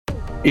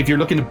If you're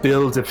looking to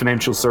build a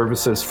financial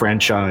services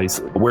franchise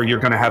where you're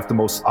going to have the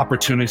most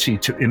opportunity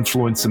to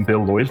influence and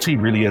build loyalty,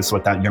 really is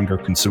with that younger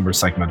consumer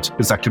segment,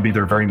 because that could be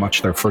very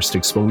much their first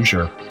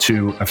exposure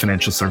to a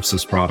financial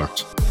services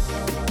product.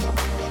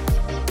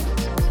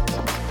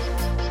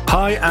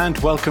 Hi, and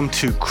welcome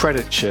to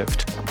Credit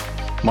Shift.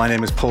 My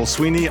name is Paul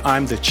Sweeney.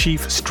 I'm the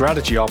Chief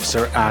Strategy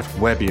Officer at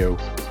Webio.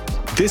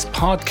 This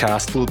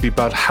podcast will be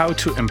about how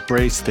to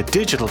embrace the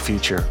digital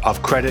future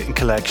of credit and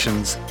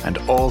collections and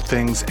all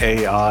things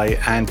AI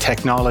and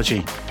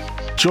technology.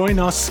 Join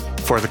us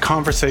for the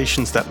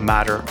conversations that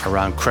matter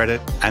around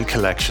credit and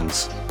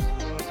collections.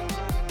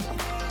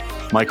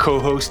 My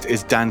co-host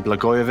is Dan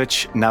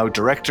Blagojevich, now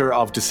Director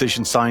of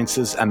Decision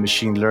Sciences and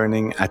Machine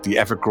Learning at the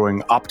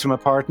ever-growing Optima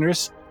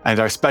Partners. And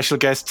our special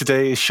guest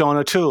today is Sean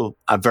O'Toole,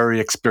 a very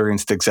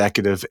experienced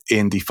executive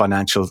in the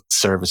financial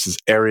services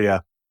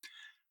area.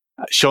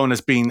 Sean has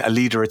been a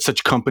leader at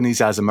such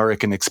companies as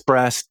American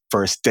Express,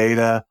 First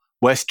Data,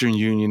 Western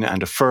Union,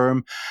 and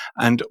Affirm,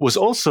 and was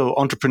also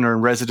entrepreneur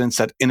in residence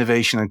at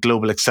Innovation and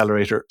Global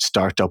Accelerator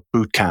Startup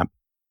Bootcamp.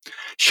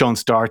 Sean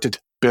started,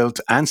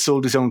 built, and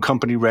sold his own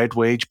company,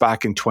 RedWage,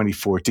 back in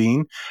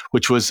 2014,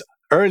 which was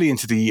early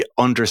into the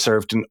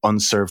underserved and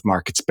unserved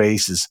market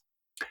spaces.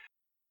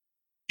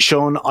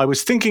 Sean, I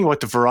was thinking about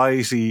the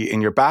variety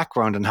in your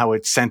background and how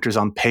it centers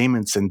on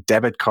payments and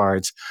debit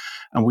cards.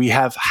 And we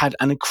have had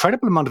an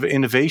incredible amount of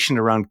innovation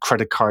around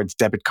credit cards,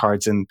 debit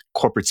cards, and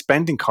corporate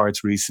spending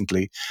cards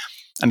recently.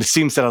 And it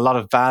seems that a lot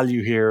of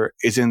value here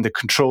is in the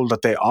control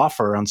that they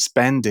offer on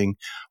spending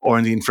or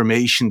in the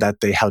information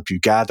that they help you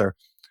gather.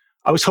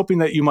 I was hoping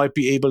that you might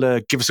be able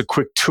to give us a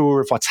quick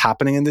tour of what's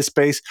happening in this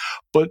space,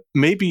 but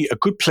maybe a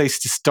good place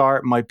to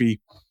start might be,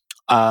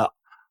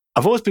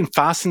 I've always been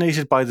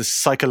fascinated by the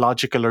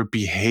psychological or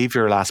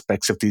behavioral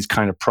aspects of these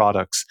kind of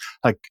products.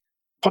 Like,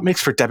 what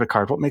makes for a debit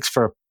card? What makes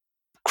for a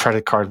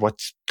credit card?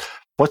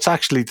 What's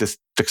actually the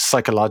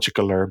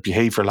psychological or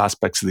behavioral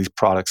aspects of these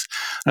products?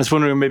 I was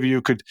wondering maybe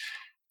you could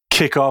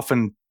kick off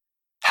and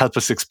help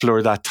us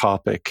explore that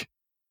topic.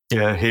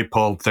 Yeah. Hey,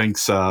 Paul.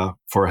 Thanks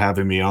for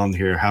having me on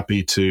here.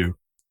 Happy to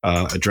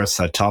address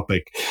that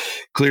topic.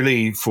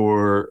 Clearly,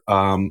 for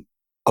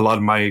a lot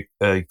of my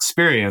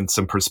experience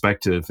and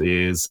perspective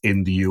is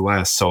in the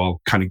US, so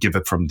I'll kind of give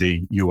it from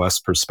the US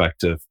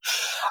perspective.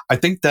 I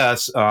think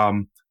that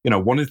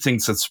one of the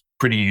things that's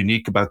pretty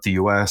unique about the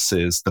US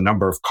is the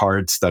number of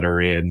cards that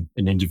are in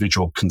an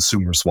individual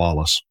consumer's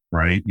wallet,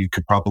 right? You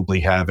could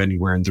probably have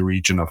anywhere in the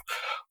region of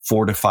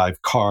 4 to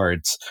 5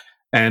 cards.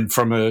 And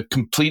from a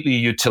completely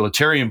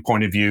utilitarian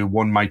point of view,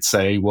 one might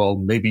say, well,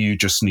 maybe you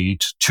just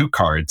need 2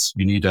 cards.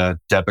 You need a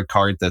debit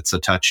card that's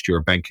attached to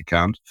your bank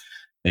account,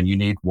 and you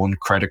need 1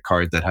 credit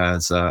card that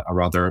has a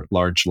rather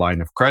large line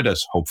of credit,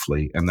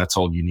 hopefully, and that's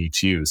all you need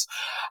to use.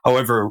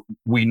 However,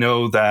 we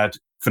know that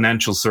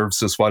financial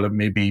services, while it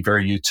may be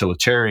very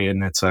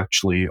utilitarian, it's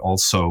actually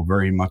also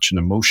very much an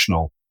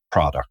emotional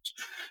product.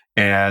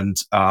 And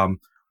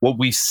what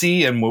we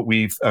see and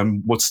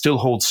what still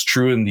holds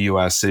true in the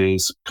US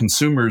is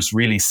consumers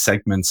really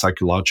segment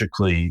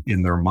psychologically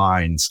in their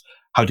minds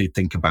how they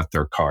think about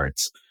their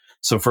cards.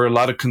 So for a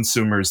lot of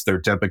consumers, their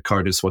debit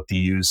card is what they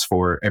use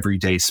for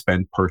everyday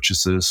spend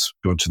purchases,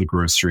 going to the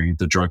grocery,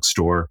 the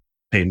drugstore,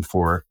 paying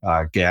for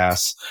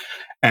gas.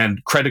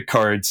 And credit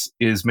cards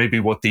is maybe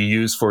what they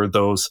use for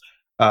those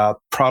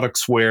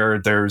products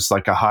where there's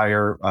like a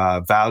higher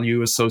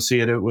value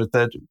associated with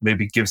it,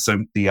 maybe gives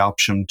them the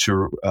option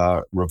to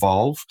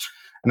revolve.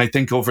 And I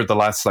think over the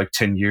last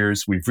 10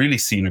 years, we've really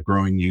seen a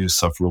growing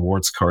use of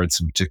rewards cards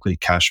and particularly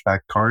cashback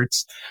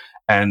cards.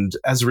 And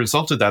as a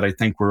result of that, I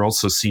think we're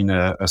also seeing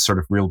a sort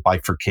of real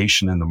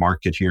bifurcation in the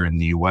market here in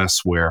the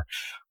US, where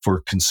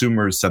for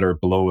consumers that are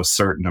below a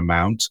certain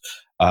amount,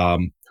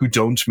 who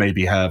don't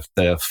maybe have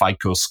the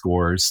FICO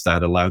scores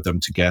that allow them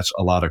to get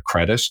a lot of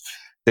credit,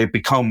 they've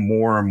become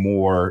more and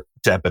more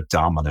debit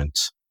dominant.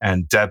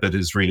 And debit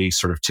is really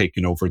sort of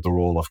taking over the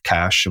role of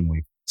cash. And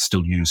we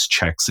still use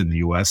checks in the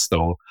US,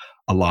 though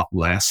a lot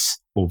less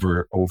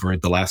over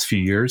the last few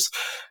years.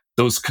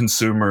 Those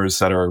consumers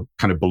that are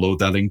kind of below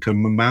that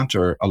income amount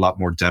are a lot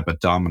more debit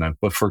dominant.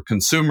 But for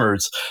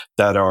consumers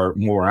that are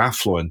more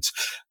affluent,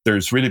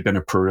 there's really been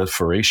a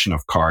proliferation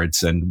of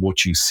cards. And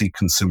what you see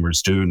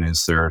consumers doing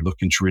is they're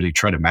looking to really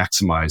try to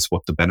maximize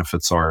what the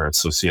benefits are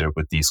associated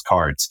with these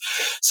cards.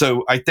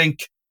 So I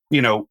think,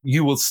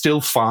 you will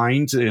still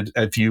find it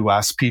if you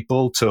ask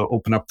people to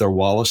open up their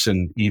wallet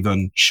and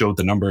even show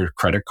the number of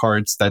credit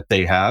cards that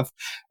they have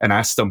and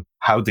ask them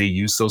how they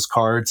use those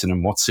cards and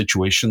in what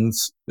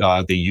situations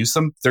they use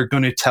them, they're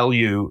going to tell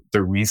you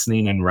their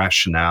reasoning and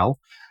rationale.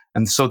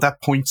 And so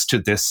that points to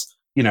this,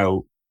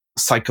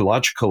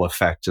 psychological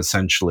effect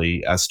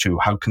essentially as to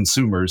how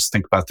consumers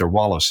think about their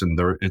wallet. And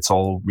it's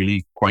all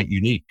really quite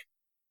unique.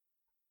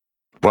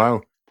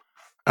 Wow.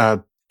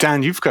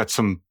 Dan, you've got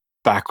some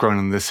background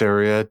in this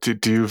area. Do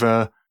you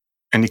have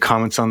any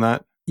comments on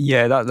that?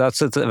 Yeah,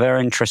 that's a very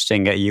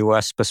interesting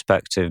US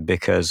perspective,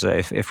 because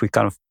if we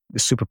kind of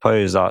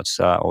superpose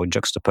that or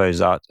juxtapose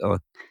that, or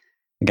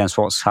against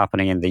what's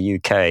happening in the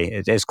UK,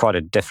 it is quite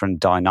a different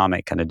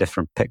dynamic and a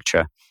different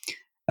picture.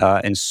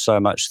 In so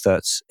much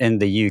that in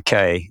the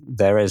UK,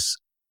 there is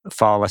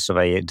far less of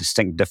a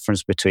distinct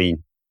difference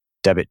between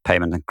debit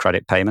payment and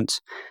credit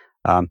payment.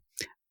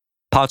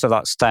 Part of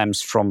that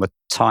stems from the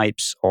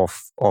types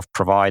of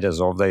providers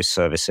of those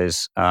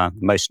services,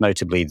 most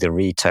notably the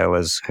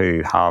retailers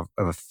who have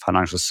a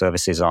financial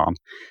services arm,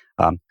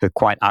 who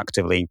quite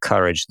actively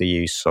encourage the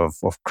use of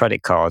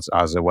credit cards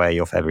as a way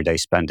of everyday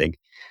spending.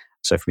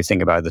 So if we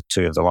think about the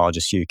two of the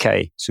largest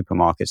UK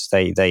supermarkets,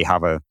 they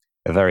have a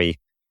very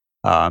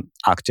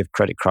active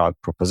credit card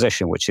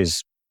proposition, which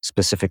is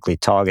specifically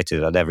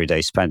targeted at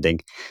everyday spending,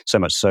 so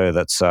much so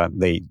that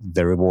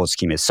the reward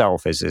scheme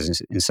itself is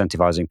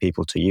incentivizing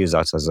people to use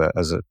that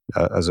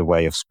as a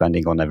way of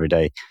spending on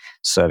everyday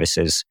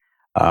services.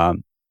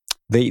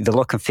 The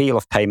look and feel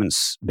of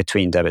payments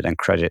between debit and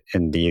credit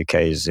in the UK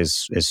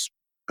is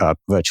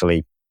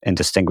virtually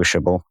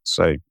indistinguishable.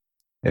 So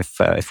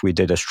if we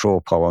did a straw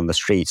poll on the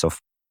streets of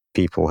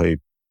people who,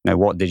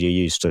 what did you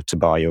use to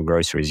buy your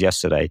groceries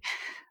yesterday,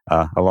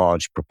 a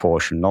large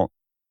proportion, not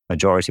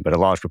majority, but a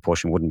large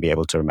proportion wouldn't be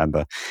able to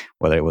remember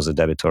whether it was a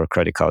debit or a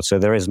credit card. So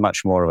there is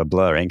much more of a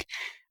blurring.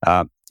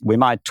 We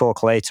might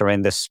talk later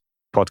in this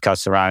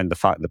podcast around the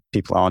fact that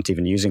people aren't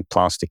even using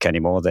plastic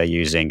anymore. They're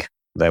using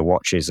their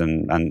watches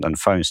and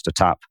phones to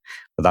tap.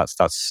 But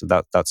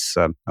that's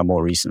a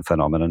more recent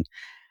phenomenon.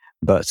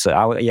 But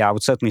I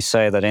would certainly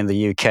say that in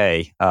the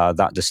UK,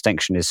 that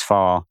distinction is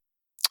far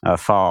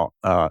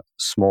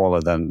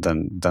smaller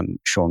than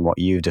Sean, what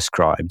you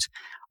described.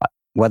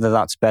 Whether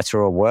that's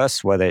better or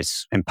worse, whether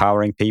it's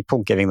empowering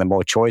people, giving them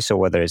more choice, or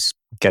whether it's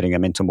getting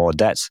them into more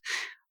debt,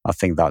 I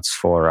think that's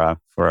for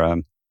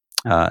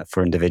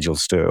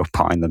individuals to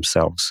opine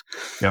themselves.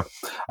 Yeah,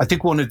 I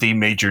think one of the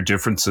major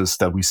differences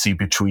that we see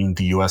between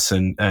the US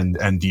and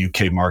the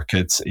UK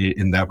markets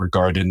in that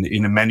regard, and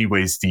in many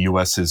ways the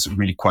US is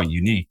really quite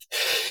unique,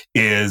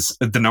 is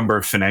the number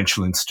of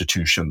financial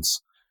institutions.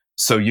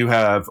 So you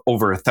have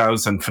over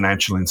 1,000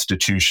 financial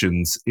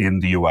institutions in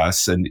the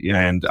US, and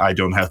I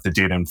don't have the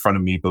data in front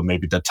of me, but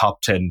maybe the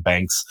top 10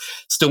 banks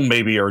still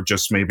maybe are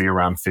just maybe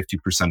around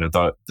 50% of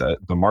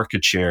the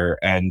market share.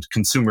 And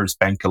consumers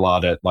bank a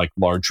lot at like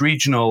large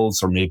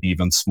regionals or maybe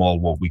even small,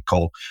 what we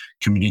call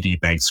community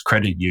banks,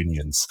 credit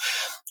unions.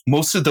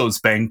 Most of those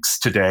banks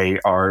today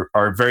are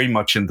very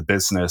much in the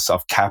business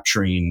of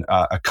capturing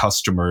a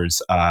customer's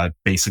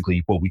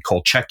basically what we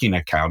call checking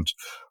account,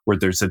 where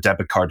there's a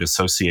debit card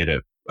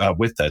associated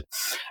with it.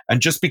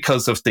 And just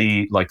because of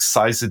the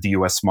size of the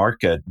US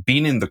market,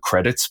 being in the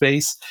credit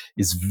space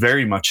is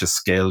very much a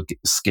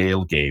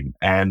scale game.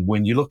 And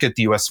when you look at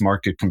the US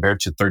market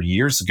compared to 30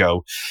 years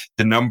ago,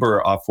 the number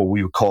of what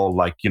we would call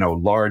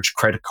large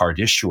credit card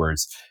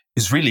issuers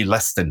is really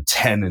less than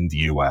 10 in the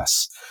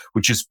US,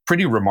 which is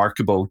pretty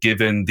remarkable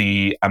given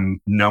the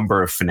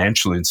number of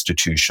financial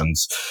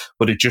institutions.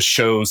 But it just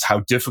shows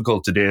how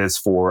difficult it is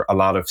for a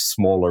lot of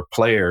smaller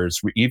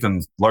players,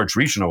 even large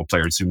regional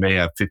players who may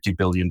have $50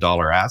 billion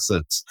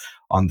assets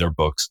on their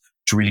books,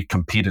 to really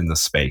compete in the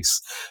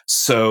space.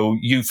 So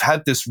you've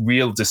had this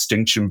real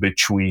distinction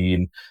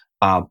between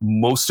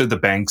most of the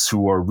banks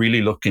who are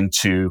really looking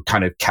to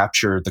kind of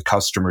capture the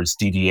customer's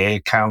DDA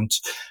account,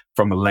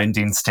 from a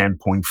lending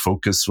standpoint,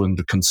 focus on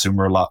the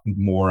consumer a lot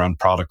more on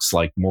products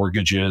like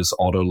mortgages,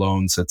 auto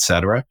loans,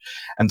 etc.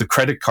 And the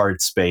credit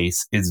card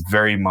space is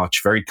very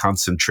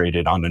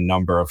concentrated on a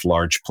number of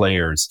large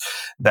players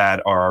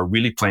that are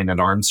really playing an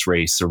arms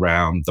race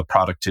around the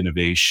product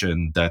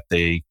innovation that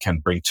they can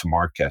bring to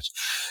market.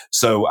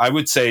 So I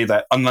would say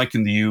that unlike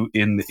in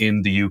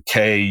the UK,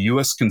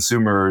 US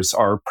consumers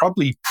are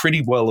probably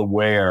pretty well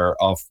aware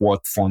of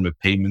what form of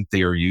payment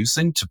they are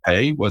using to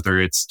pay, whether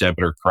it's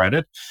debit or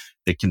credit.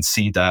 They can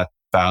see that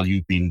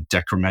value being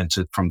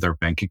decremented from their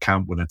bank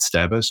account when it's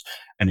debit.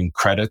 And in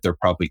credit, they're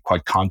probably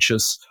quite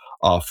conscious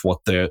of what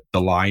the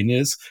line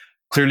is.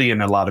 Clearly,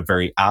 in a lot of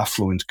very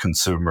affluent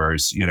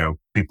consumers,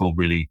 people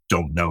really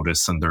don't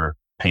notice, and they're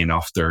paying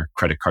off their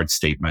credit card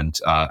statement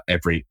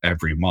every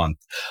month.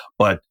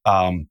 But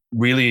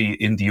really,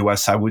 in the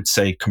US, I would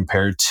say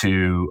compared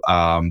to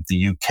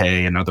the UK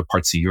and other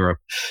parts of Europe,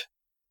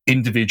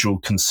 individual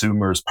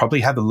consumers probably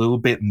have a little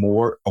bit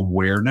more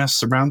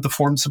awareness around the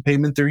forms of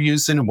payment they're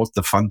using and what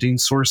the funding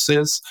source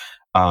is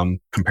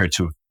compared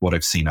to what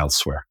I've seen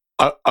elsewhere.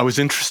 I was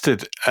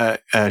interested,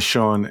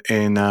 Sean,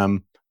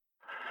 in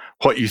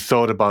what you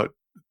thought about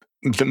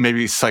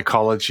maybe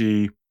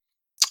psychology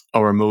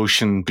or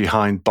emotion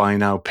behind buy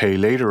now, pay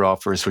later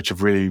offers, which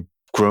have really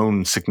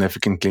grown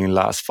significantly in the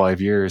last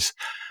 5 years.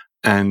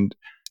 And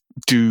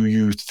do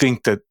you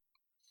think that,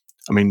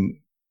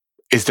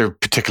 is there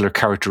particular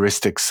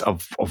characteristics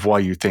of why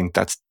you think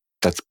that's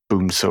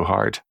boomed so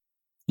hard?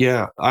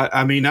 Yeah,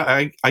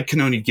 I can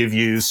only give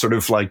you sort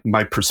of like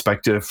my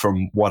perspective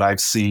from what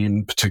I've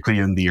seen,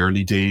 particularly in the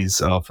early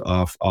days of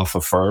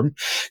Affirm.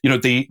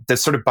 The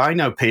sort of buy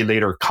now, pay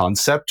later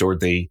concept, or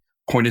the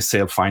point of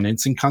sale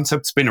financing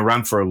concept's been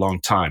around for a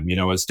long time.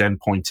 As Den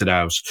pointed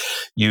out,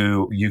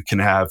 you can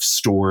have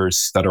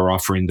stores that are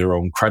offering their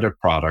own credit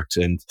product.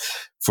 And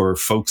for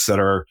folks that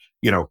are,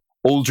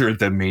 older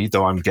than me,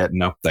 though I'm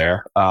getting up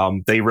there,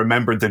 they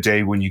remember the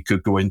day when you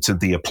could go into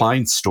the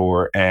appliance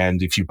store,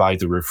 and if you buy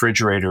the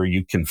refrigerator,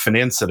 you can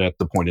finance it at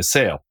the point of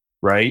sale.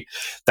 Right?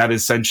 That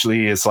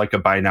essentially is like a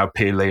buy now,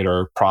 pay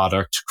later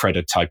product,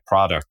 credit type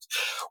product.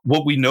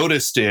 What we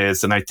noticed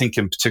is, and I think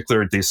in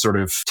particular, the sort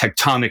of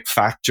tectonic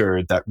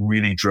factor that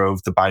really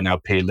drove the buy now,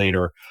 pay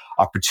later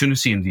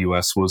opportunity in the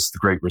US was the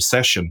Great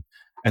Recession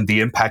and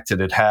the impact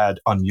that it had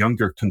on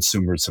younger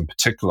consumers in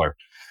particular.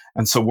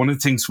 And so one of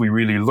the things we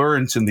really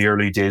learned in the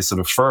early days of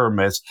the firm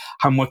is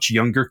how much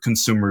younger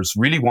consumers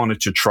really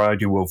wanted to try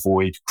to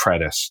avoid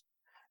credit.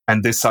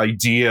 And this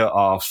idea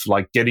of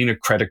like getting a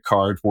credit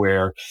card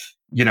where,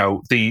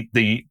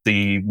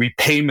 the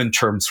repayment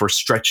terms were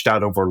stretched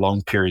out over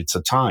long periods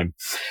of time.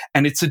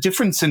 And it's a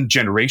difference in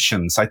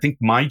generations. I think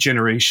my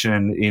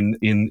generation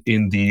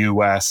in the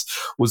US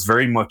was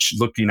very much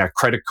looking at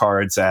credit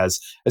cards as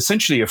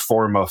essentially a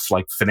form of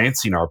like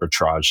financing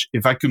arbitrage.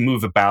 If I could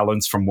move a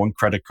balance from one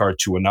credit card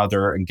to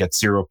another and get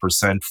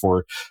 0%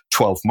 for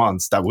 12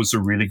 months, that was a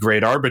really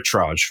great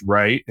arbitrage,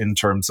 right? In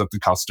terms of the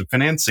cost of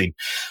financing.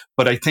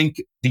 But I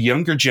think the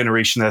younger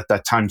generation at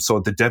that time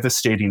saw the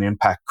devastating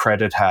impact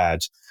credit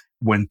had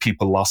when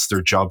people lost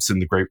their jobs in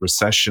the Great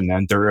Recession,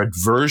 and their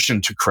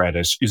aversion to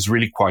credit is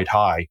really quite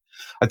high.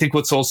 I think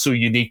what's also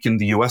unique in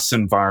the US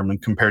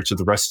environment compared to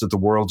the rest of the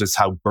world is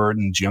how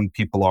burdened young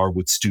people are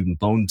with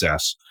student loan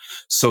debt.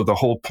 So the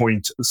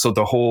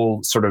whole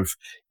sort of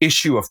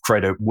issue of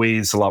credit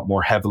weighs a lot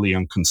more heavily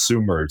on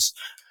consumers.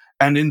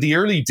 And in the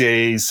early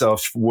days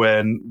of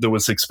when there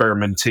was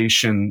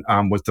experimentation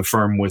with the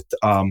firm with,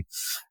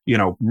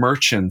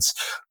 merchants,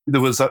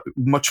 there was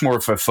much more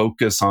of a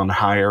focus on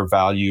higher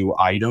value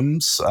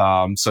items,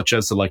 such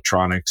as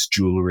electronics,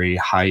 jewelry,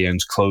 high-end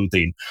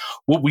clothing.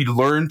 What we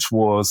learned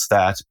was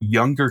that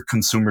younger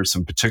consumers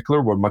in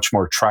particular were much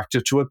more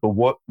attracted to it. But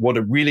what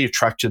it really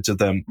attracted to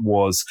them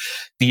was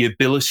the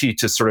ability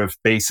to sort of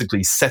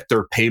basically set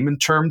their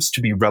payment terms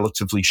to be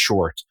relatively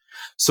short.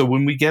 So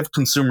when we give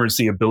consumers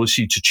the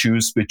ability to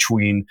choose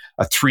between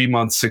a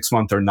 3-month,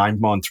 6-month, or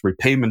 9-month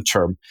repayment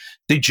term,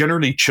 they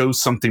generally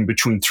chose something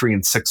between 3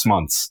 and 6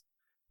 months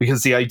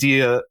because the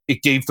idea,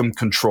 it gave them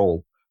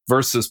control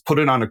versus put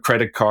it on a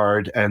credit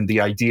card and the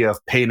idea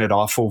of paying it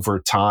off over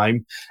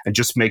time and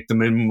just make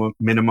the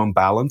minimum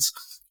balance.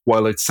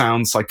 While it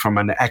sounds like from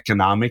an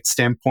economic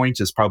standpoint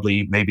is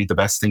probably maybe the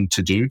best thing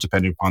to do,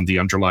 depending upon the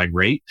underlying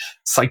rate,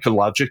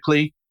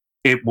 psychologically,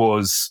 it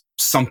was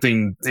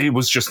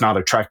just not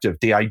attractive.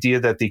 The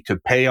idea that they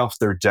could pay off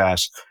their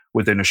debt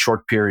within a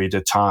short period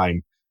of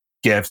time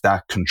gave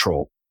that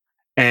control.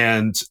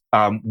 And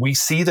we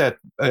see that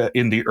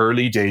in the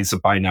early days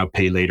of Buy Now,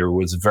 Pay Later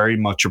was very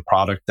much a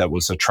product that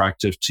was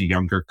attractive to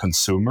younger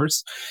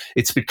consumers.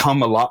 It's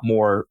become a lot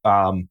more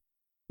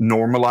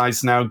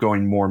normalized now,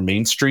 going more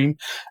mainstream.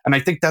 And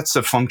I think that's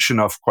a function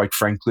of, quite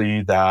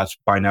frankly, that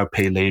Buy Now,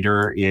 Pay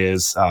Later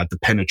is the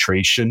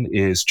penetration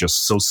is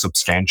just so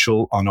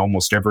substantial on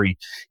almost every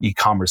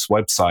e-commerce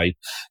website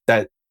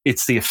that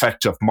it's the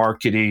effect of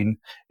marketing.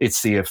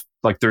 It's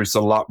there's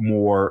a lot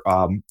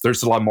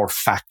more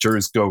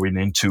factors going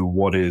into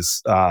what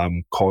is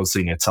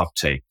causing its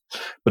uptake.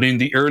 But in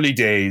the early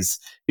days,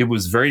 it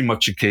was very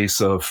much a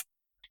case of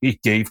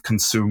it gave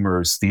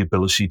consumers the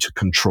ability to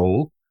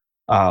control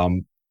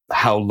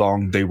how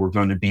long they were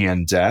going to be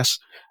in debt.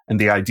 And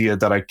the idea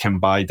that I can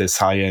buy this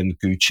high-end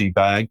Gucci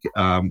bag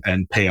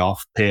and pay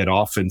it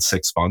off in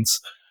 6 months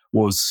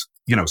was,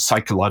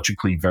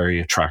 psychologically very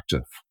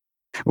attractive.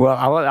 Well,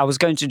 I was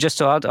going to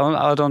just add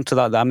on to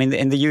that. I mean,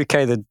 in the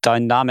UK, the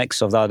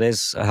dynamics of that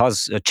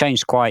has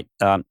changed quite,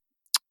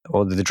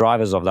 or the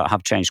drivers of that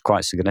have changed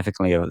quite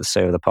significantly over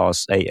the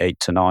past 8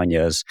 to 9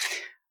 years.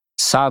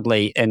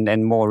 Sadly,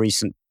 in more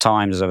recent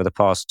times, over the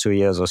past 2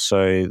 years or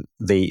so,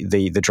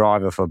 the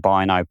driver for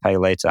Buy Now, Pay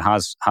Later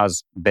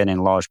has been in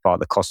large part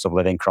the cost of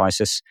living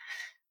crisis.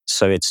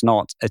 So it's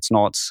not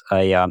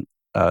a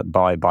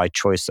by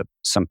choice that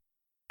some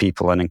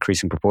people, an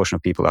increasing proportion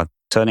of people, are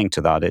turning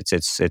to that.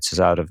 It's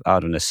out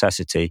of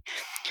necessity.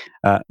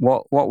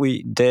 What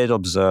we did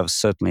observe,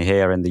 certainly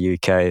here in the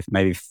UK,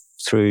 maybe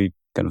through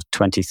kind of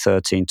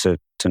 2013 to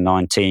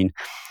 19.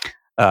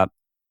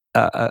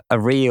 A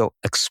real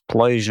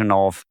explosion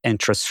of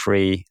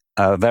interest-free,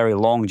 very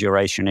long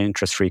duration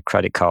interest-free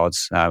credit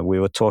cards. We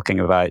were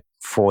talking about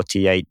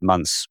 48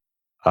 months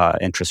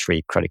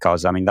interest-free credit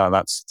cards. I mean,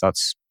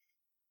 that's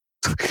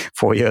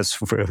 4 years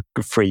for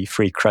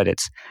free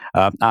credit,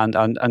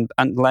 and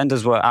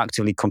lenders were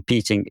actively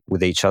competing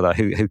with each other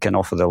who can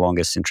offer the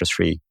longest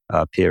interest-free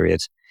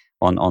period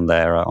on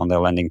their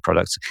lending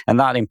products, and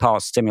that in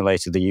part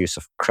stimulated the use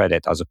of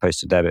credit as opposed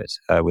to debit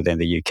within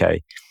the UK.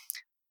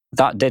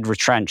 That did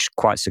retrench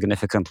quite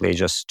significantly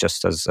just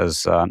as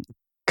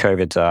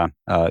COVID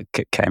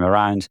came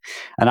around.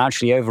 And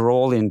actually,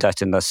 overall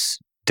indebtedness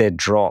did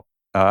drop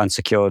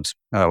unsecured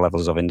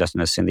levels of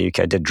indebtedness in the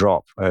UK did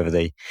drop over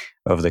the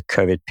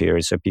COVID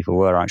period. So people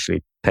were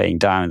actually paying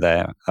down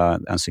their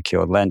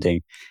unsecured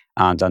lending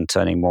and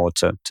turning more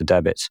to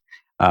debit.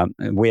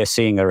 We are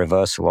seeing a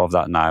reversal of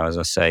that now, as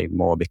I say,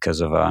 more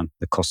because of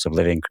the cost of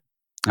living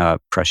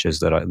pressures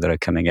that are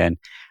coming in.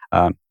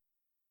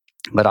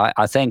 But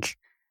I think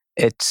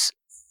it's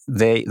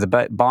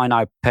the buy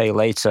now pay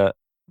later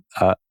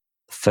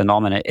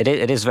phenomenon.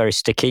 It is very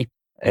sticky.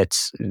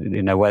 It's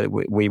where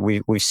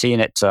we've seen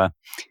it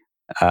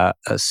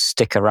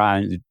stick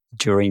around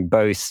during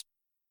both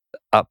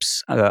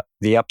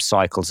the up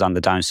cycles and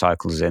the down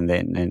cycles within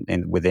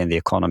the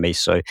economy.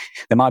 So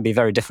there might be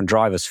very different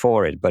drivers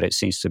for it, but it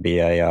seems to be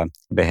a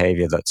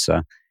behavior that's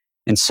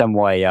in some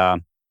way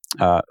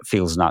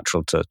feels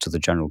natural to the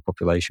general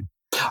population.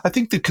 I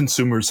think the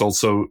consumers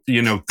also,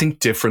 think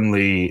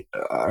differently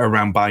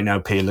around buy now,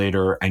 pay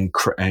later and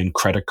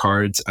credit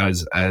cards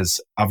as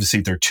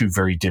obviously they're two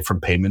very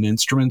different payment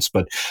instruments.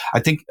 But I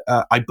think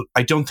I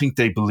don't think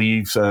they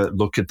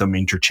look at them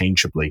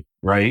interchangeably,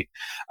 right?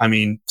 I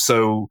mean,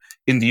 so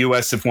in the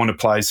US, if one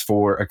applies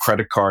for a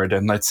credit card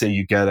and let's say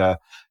you get a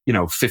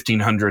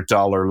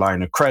 $1,500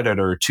 line of credit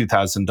or a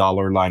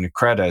 $2,000 line of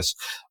credit.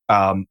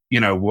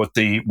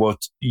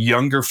 What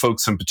younger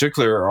folks in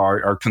particular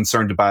are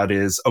concerned about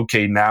is,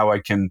 okay, now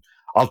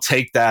I'll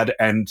take that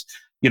and,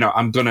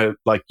 I'm going to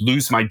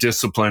lose my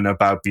discipline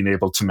about being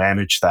able to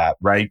manage that.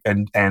 Right.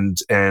 And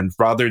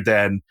rather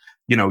than,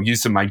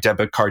 using my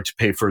debit card to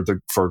pay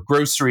for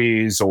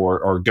groceries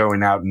or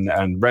going out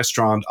and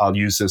restaurant, I'll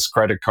use this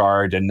credit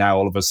card. And now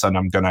all of a sudden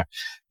I'm going to,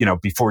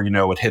 before you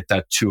know it, hit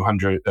that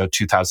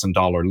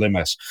 $2,000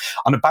 limit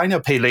on a buy now,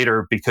 pay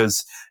later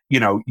because,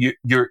 you're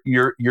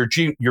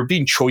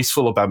being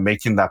choiceful about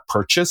making that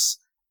purchase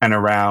and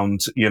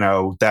around,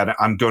 that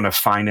I'm going to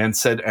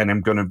finance it and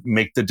I'm going to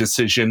make the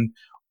decision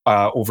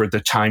over the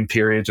time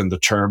period and the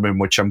term in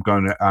which I'm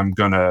going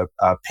to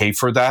pay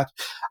for that.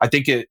 I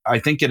think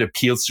it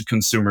appeals to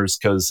consumers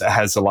because it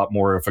has a lot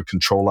more of a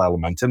control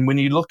element. And when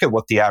you look at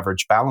what the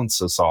average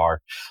balances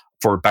are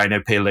for buy now,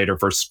 pay later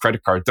versus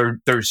credit card,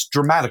 they're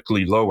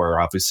dramatically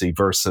lower, obviously,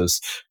 versus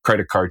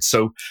credit cards.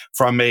 So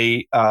from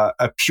a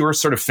pure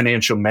sort of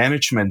financial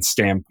management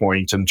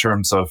standpoint, in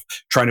terms of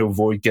trying to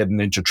avoid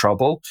getting into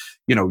trouble,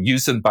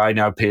 using buy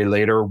now, pay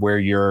later, where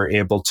you're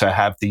able to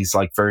have these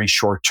very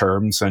short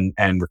terms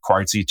and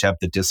requires you to have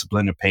the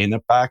discipline of paying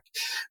it back,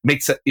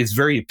 is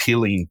very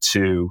appealing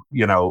to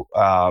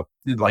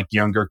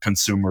younger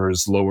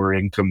consumers, lower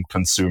income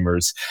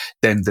consumers,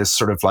 than this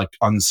sort of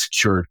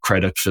unsecured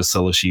credit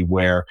facility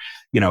where,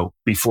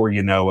 before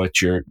you know it,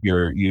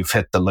 you've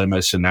hit the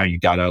limit and now you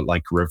gotta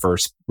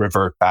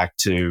revert back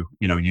to,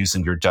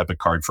 using your debit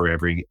card for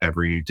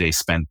everyday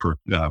spend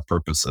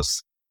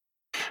purposes.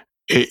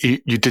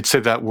 You did say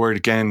that word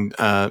again,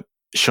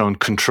 Sean,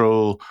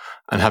 control,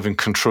 and having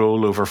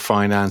control over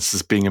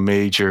finances being a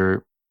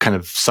major kind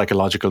of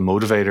psychological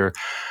motivator,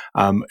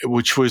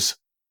 which was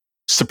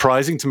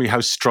surprising to me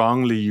how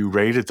strongly you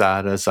rated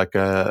that as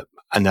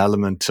an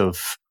element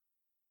of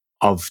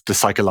the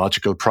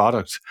psychological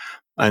product.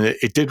 And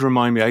it did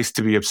remind me, I used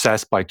to be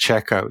obsessed by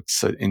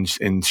checkouts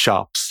in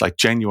shops,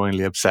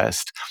 genuinely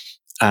obsessed.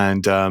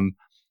 And one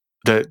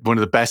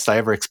of the best I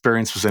ever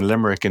experienced was in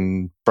Limerick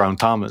in Brown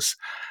Thomas.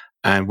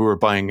 And we were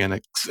buying an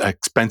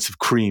expensive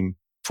cream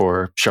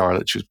for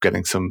Charlotte. She was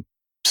getting some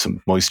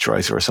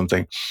moisturizer or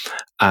something.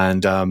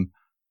 And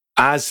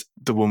as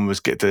the woman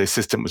the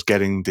assistant was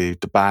getting the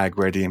bag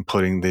ready and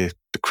putting the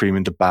cream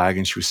in the bag,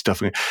 and she was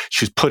stuffing it,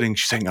 she's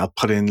saying, I'll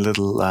put in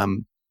little,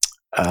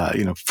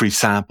 free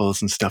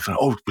samples and stuff. And,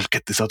 we'll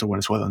get this other one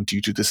as well. And do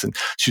you do this? And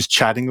she was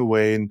chatting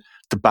away, and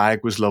the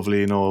bag was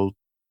lovely and all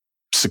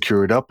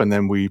secured up. And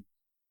then we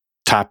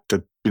tapped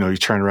it. You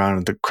turn around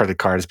and the credit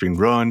card is being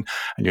run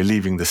and you're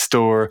leaving the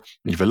store and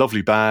you have a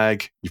lovely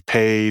bag, you've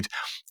paid.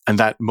 And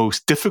that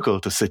most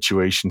difficult of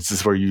situations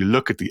is where you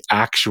look at the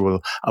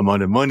actual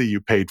amount of money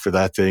you paid for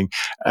that thing,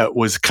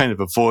 was kind of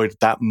avoided.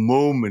 That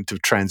moment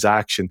of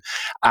transaction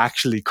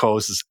actually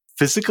causes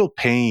physical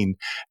pain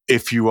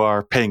if you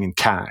are paying in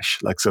cash.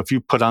 So if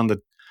you put on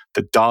the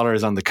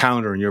dollars on the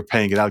counter and you're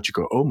paying it out, you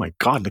go, oh my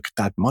God, look at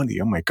that money.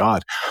 Oh my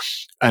God.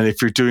 And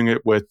if you're doing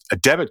it with a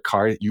debit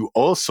card, you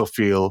also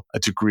feel a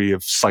degree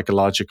of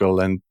psychological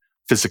and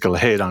physical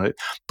hit on it.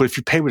 But if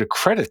you pay with a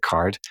credit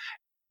card,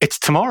 it's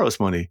tomorrow's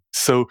money.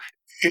 So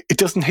it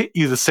doesn't hit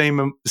you the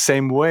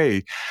same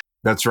way.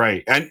 That's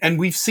right. And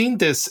we've seen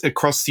this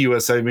across the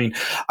US. I mean,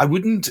 I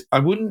wouldn't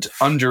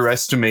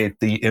underestimate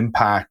the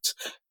impact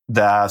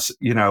that,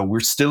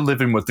 we're still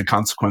living with the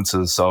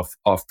consequences of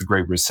the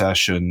Great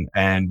Recession,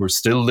 and we're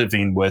still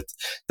living with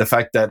the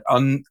fact that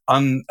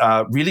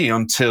really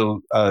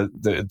until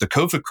the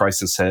COVID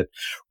crisis hit,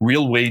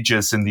 real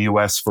wages in the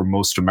US for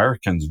most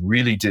Americans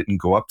really didn't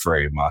go up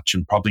very much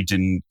and probably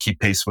didn't keep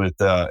pace with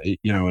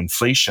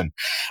inflation.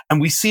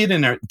 And we see it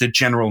in the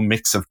general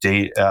mix of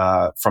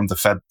data from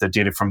the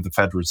data from the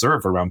Fed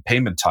Reserve around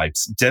payment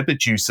types.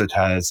 Debit usage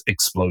has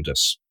exploded.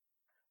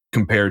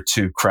 compared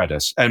to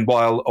credit. And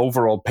while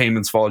overall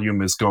payments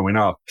volume is going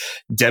up,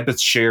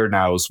 debit's share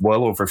now is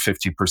well over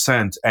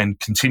 50% and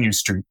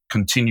continues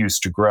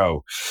to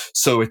grow.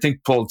 So I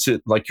think, Paul,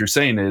 like you're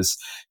saying, is,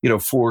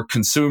 for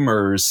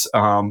consumers,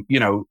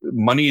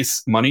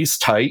 money's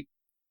tight.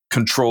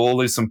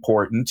 Control is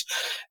important.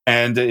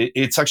 And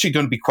it's actually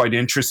going to be quite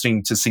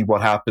interesting to see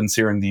what happens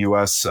here in the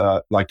US,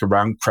 like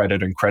around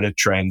credit and credit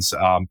trends,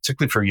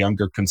 particularly for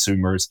younger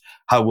consumers,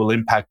 how it will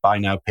impact buy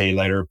now, pay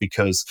later,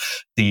 because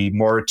the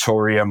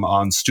moratorium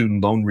on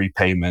student loan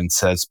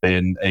repayments has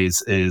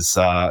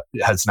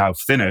now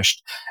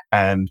finished,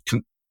 and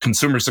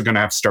consumers are going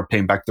to have to start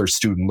paying back their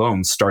student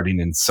loans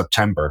starting in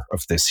September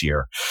of this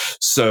year.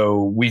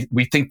 So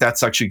we think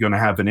that's actually going to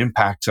have an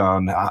impact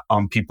on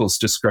people's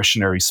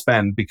discretionary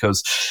spend,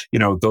 because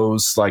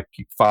those like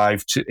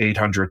 $500 to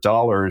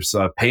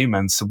 $800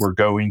 payments were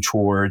going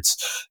towards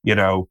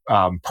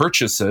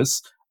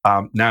purchases.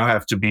 Now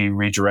have to be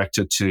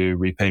redirected to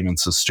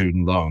repayments of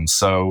student loans.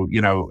 So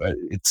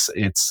it's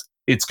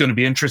going to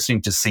be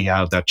interesting to see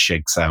how that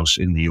shakes out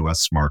in the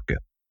US market.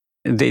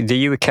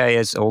 The UK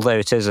is, although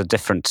it is a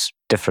different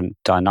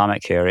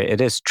dynamic here,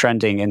 it is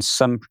trending in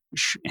some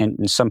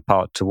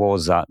part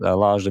towards that,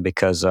 largely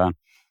because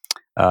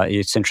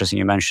it's interesting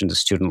you mentioned the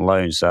student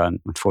loans.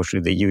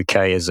 Unfortunately, the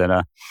UK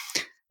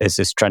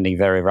is trending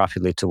very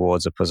rapidly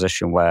towards a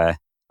position where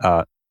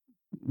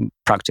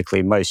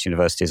practically most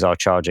universities are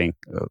charging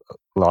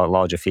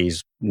larger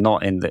fees,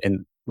 not in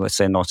the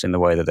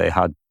way that they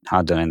had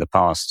done in the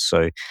past.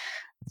 So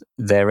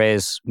there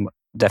is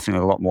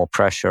definitely a lot more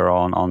pressure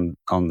on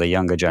the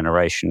younger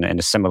generation in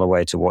a similar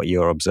way to what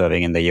you're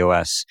observing in the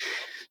US.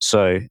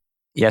 So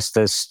yes,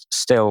 there's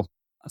still,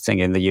 I think,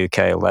 in the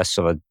UK, less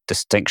of a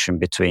distinction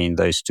between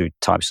those two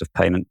types of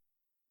payment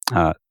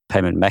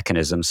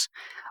mechanisms.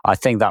 I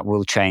think that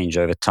will change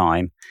over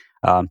time.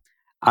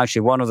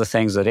 Actually, one of the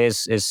things that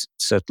is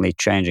certainly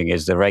changing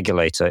is the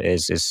regulator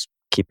is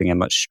keeping a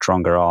much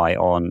stronger eye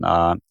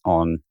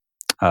on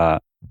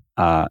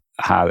how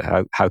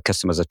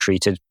customers are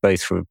treated,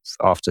 both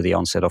after the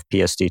onset of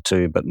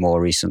PSD2, but more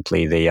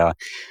recently the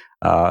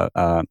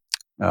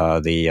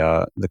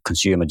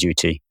Consumer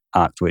Duty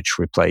Act, which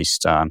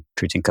replaced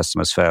treating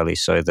customers fairly.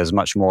 So there's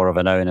much more of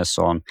an onus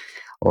on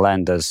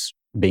lenders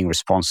being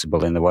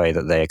responsible in the way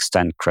that they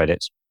extend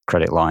credit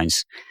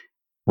lines,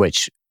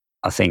 which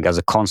I think, as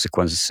a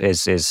consequence,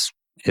 is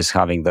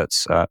having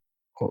that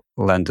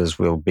lenders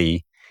will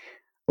be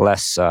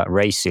less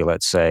racy,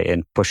 let's say,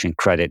 in pushing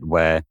credit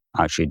where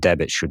actually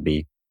debit should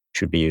be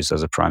used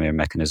as a primary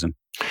mechanism.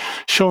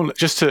 Sean,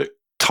 just to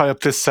tie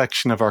up this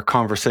section of our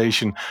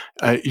conversation,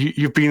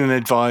 you've been an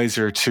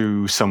advisor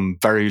to some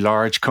very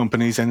large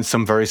companies and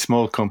some very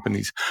small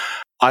companies.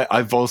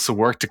 I've also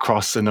worked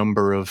across a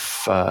number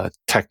of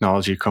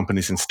technology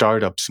companies and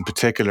startups in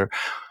particular,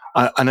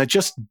 and I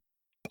just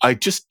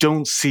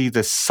don't see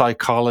the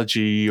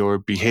psychology or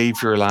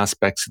behavioral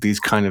aspects of these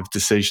kind of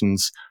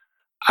decisions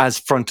as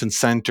front and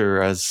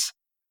center as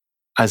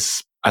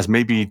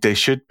maybe they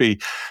should be.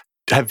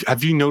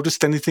 Have you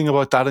noticed anything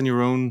about that in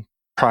your own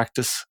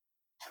practice?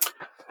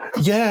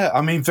 Yeah,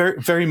 I mean,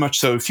 very, very much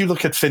so. If you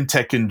look at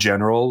fintech in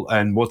general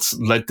and what's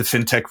led the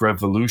fintech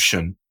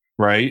revolution,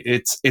 right?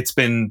 It's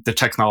been the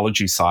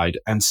technology side.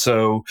 And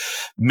so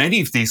many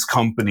of these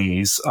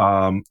companies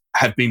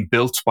have been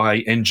built by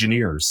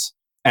engineers.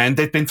 And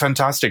they've been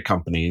fantastic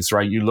companies,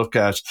 right? You look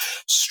at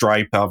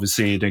Stripe,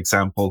 obviously an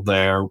example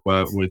there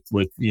with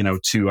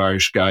two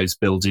Irish guys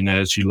building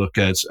it. You look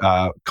at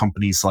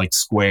companies like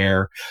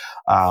Square,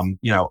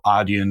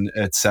 Adyen,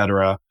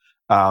 etc.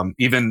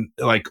 Even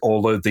like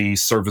all of the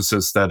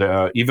services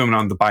that, even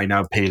on the buy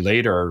now pay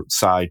later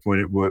side,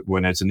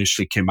 when it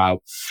initially came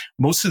out,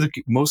 most of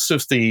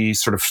the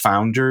sort of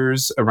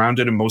founders around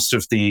it and most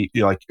of the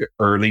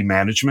early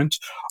management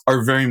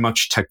are very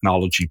much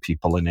technology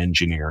people and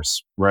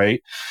engineers,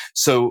 right?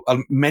 So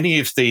many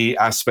of the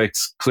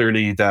aspects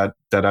clearly that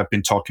I've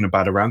been talking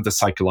about around the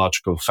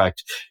psychological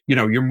effect,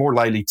 you're more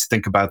likely to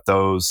think about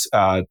those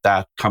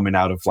that coming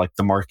out of like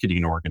the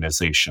marketing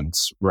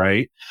organizations,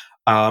 right?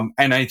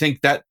 And I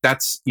think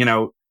that's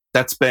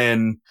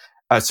been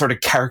a sort of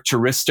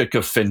characteristic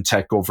of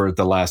fintech over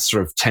the last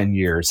sort of 10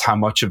 years. How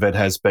much of it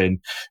has been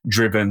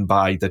driven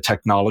by the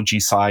technology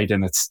side,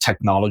 and it's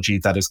technology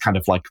that has kind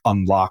of like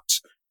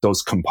unlocked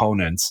those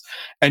components.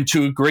 And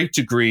to a great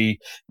degree,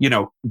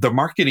 the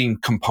marketing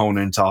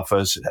component of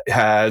it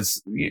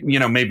has,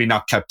 maybe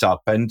not kept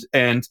up. And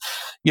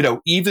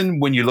even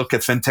when you look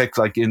at fintech,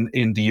 like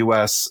in the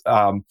US,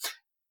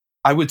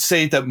 I would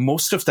say that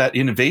most of that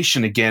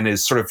innovation, again,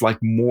 is sort of like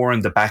more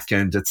on the back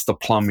end. It's the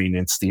plumbing,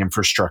 it's the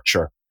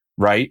infrastructure,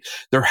 right?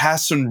 There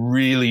hasn't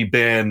really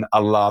been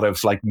a lot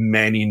of like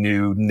many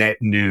net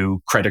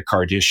new credit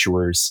card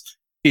issuers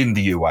in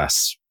the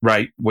US,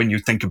 right? When you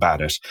think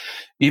about it,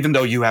 even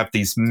though you have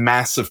these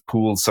massive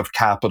pools of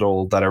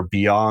capital that are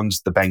beyond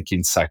the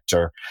banking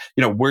sector,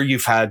 where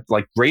you've had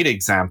like great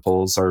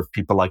examples are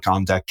people like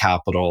On Deck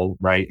Capital,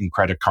 right? And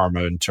Credit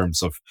Karma in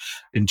terms of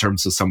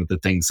some of the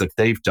things that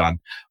they've done.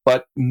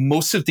 But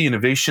most of the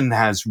innovation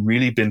has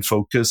really been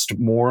focused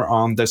more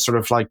on the sort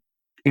of like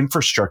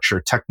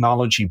infrastructure,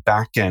 technology,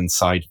 back end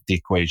side of the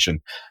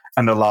equation,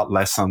 and a lot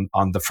less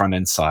on the front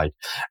end side.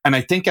 And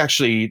I think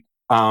actually,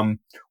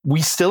 we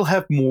still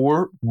have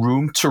more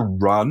room to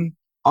run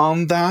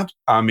on that.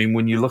 I mean,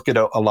 when you look at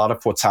a lot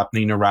of what's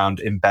happening around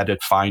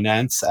embedded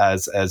finance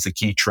as a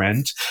key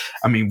trend,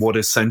 I mean, what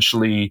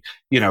essentially,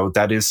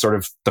 that is sort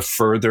of the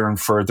further and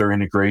further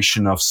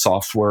integration of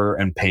software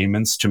and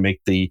payments to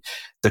make the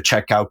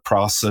checkout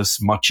process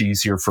much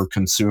easier for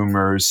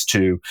consumers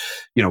to,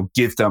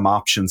 give them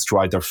options to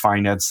either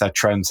finance that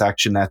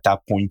transaction at that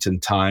point in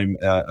time,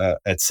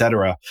 et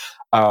cetera.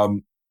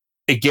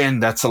 Again,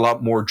 that's a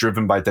lot more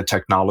driven by the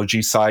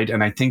technology side.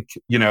 And I think,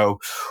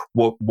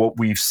 what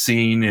we've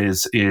seen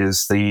is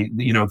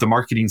the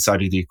marketing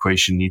side of the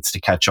equation needs to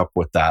catch up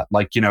with that.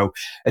 Like,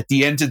 at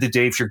the end of the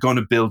day, if you're going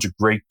to build a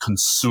great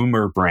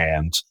consumer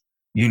brand,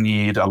 you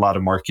need a lot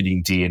of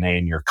marketing DNA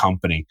in your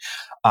company.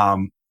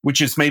 Which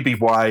is maybe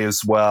why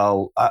as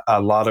well,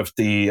 a lot of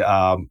the,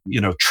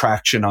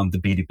 traction on the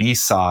B2B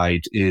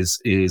side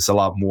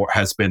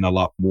has been a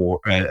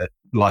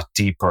lot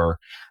deeper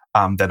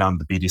than on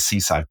the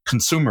B2C side.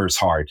 Consumer's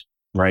hard,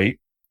 right?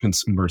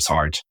 Consumer's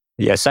hard.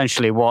 Yeah,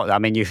 essentially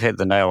you hit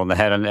the nail on the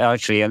head. And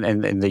actually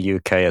in the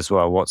UK as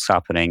well, what's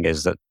happening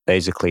is that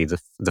basically the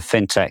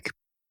fintech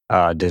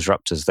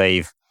disruptors,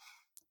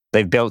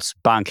 they've built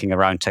banking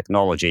around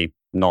technology,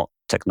 not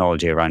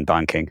technology around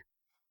banking.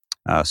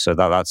 So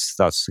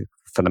that's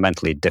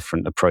fundamentally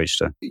different approach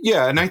to.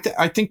 Yeah, and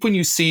I think when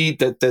you see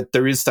that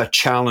there is that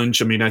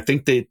challenge, I mean, I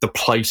think the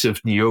plight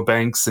of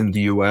neobanks in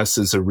the US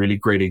is a really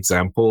great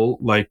example.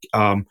 Like,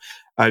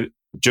 I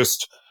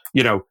just,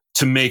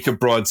 to make a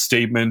broad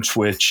statement,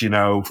 which,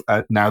 now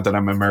that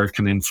I'm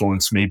American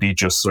influenced, maybe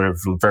just sort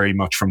of very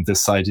much from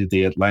this side of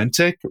the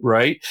Atlantic,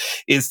 right?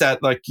 Is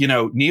that like,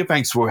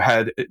 neobanks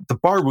the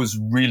bar was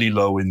really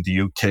low in the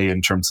UK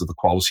in terms of the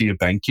quality of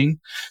banking.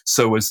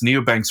 So as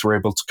neobanks were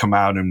able to come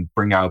out and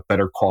bring out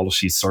better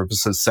quality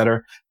services, et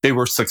cetera, they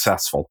were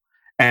successful.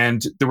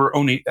 And there are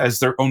only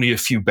a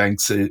few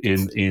banks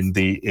in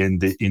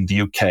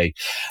the UK.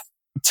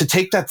 To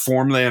take that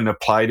formula and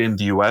apply it in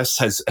the US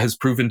has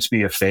proven to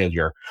be a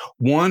failure.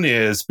 One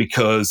is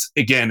because,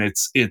 again,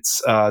 it's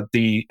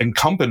the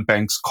incumbent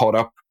banks caught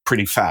up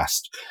pretty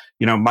fast.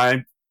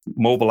 My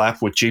mobile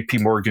app with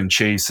JP Morgan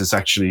Chase is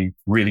actually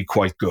really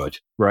quite good,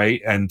 right?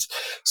 And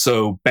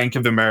so Bank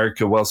of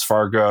America, Wells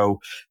Fargo,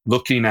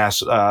 looking at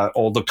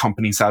all the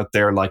companies out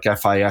there like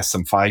FIS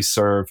and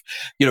Fiserv,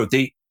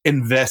 they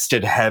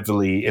invested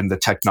heavily in the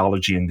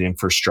technology and the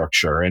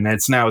infrastructure. And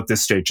it's now at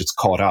this stage, it's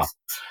caught up.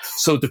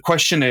 So the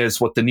question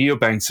is, what the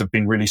neobanks have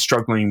been really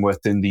struggling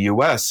with in the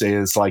US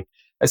is like,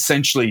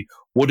 essentially,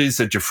 what is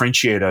a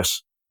differentiated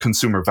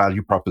consumer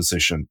value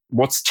proposition?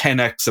 What's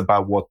 10x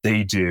about what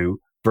they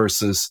do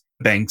versus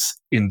banks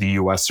in the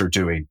US are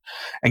doing?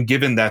 And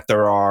given that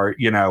there are,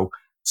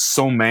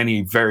 so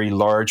many very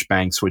large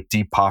banks with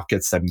deep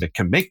pockets that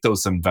can make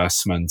those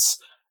investments,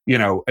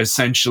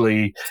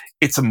 essentially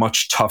it's a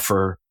much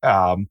tougher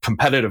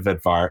competitive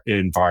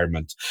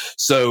environment.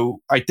 So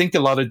I think a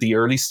lot of the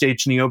early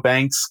stage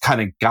neobanks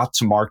kind of got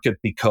to market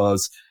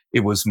because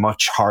it was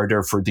much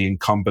harder for the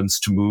incumbents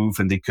to move,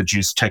 and they could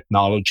use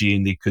technology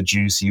and they could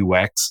use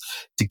UX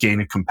to gain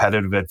a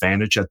competitive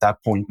advantage at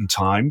that point in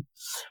time.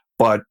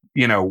 But,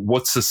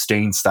 what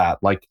sustains that?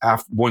 Like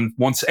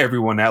once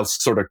everyone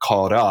else sort of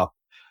caught up,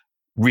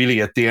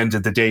 really, at the end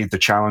of the day, the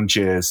challenge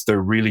is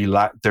they're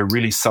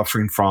really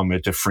suffering from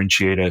a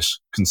differentiated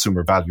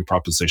consumer value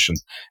proposition.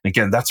 And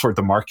again, that's where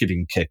the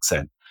marketing kicks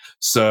in.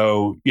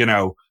 So,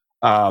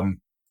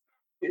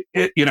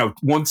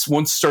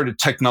 once sort of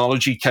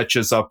technology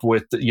catches up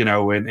with,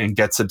 and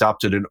gets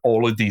adopted in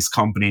all of these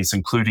companies,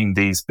 including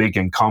these big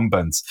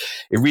incumbents,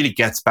 it really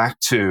gets back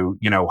to,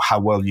 how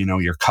well you know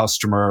your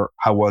customer,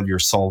 how well you're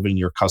solving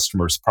your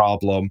customer's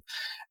problem.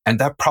 And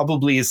that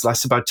probably is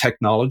less about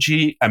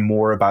technology and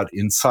more about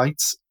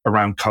insights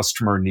around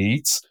customer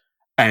needs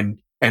and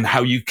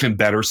how you can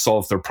better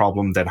solve their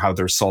problem than how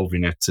they're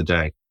solving it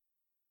today.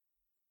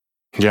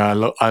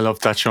 Yeah, I love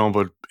that, Sean.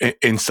 But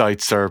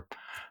insights are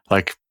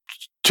like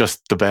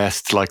just the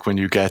best. Like when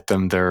you get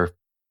them, they're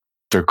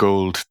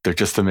gold. They're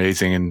just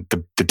amazing. And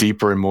the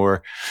deeper and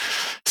more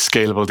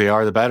scalable they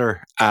are, the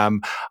better. I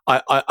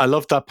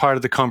love that part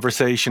of the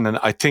conversation, and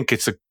I think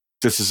this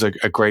is a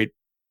great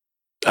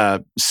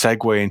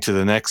segue into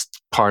the next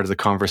part of the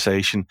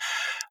conversation.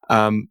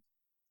 I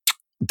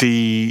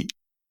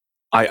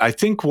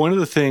think one of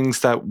the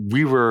things that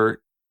we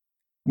were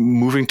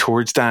moving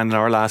towards, Dan, in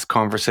our last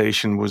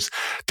conversation was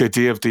the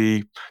idea of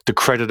the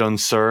credit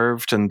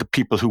unserved and the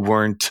people who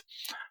weren't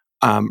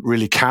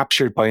really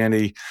captured by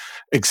any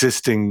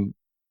existing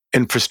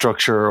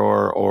infrastructure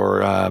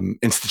or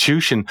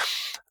institution.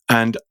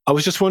 And I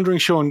was just wondering,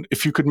 Sean,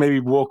 if you could maybe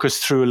walk us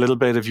through a little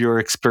bit of your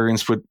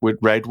experience with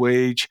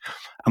RedWage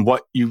and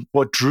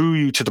what drew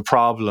you to the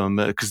problem,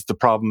 because the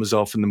problem is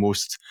often the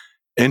most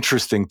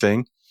interesting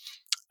thing.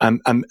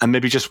 And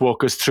maybe just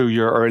walk us through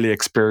your early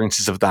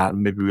experiences of that,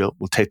 and maybe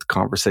we'll take the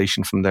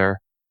conversation from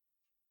there.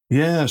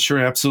 Yeah, sure,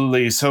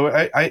 absolutely. So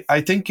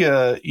I think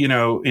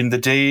in the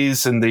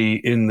days in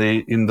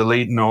the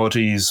late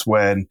noughties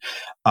when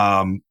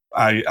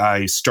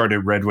I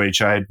started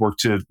RedWage, I had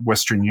worked at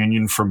Western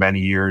Union for many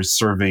years,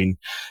 serving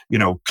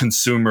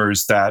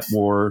consumers that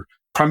were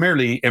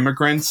primarily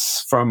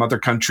immigrants from other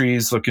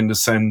countries looking to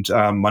send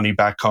money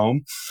back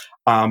home.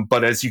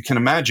 But as you can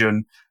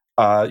imagine,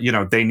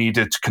 they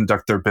needed to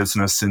conduct their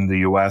business in the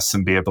U.S.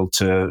 and be able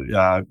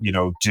to,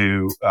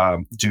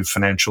 do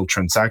financial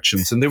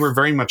transactions. And they were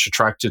very much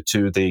attracted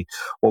to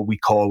what we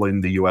call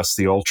in the U.S.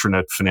 the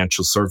alternate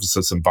financial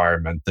services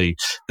environment, the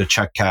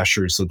check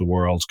cashers of the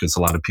world, because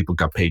a lot of people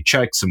got paid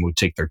checks and would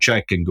take their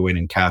check and go in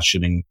and cash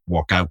it and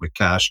walk out with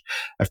cash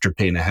after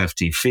paying a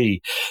hefty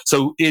fee.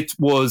 So it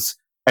was,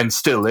 and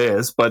still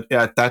is, but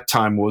at that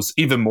time was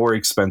even more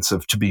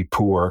expensive to be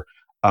poor.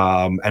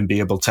 And be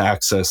able to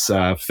access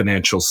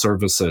financial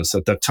services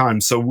at that time.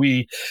 So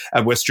we,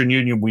 at Western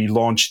Union, we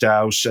launched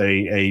out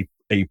a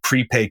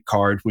prepaid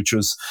card, which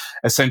was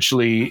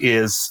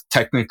is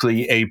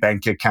technically a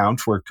bank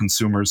account where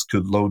consumers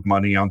could load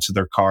money onto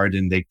their card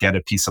and they'd get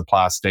a piece of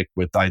plastic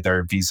with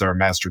either Visa or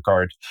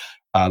MasterCard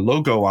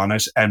logo on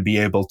it and be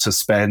able to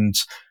spend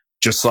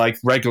just like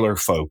regular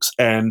folks.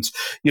 And,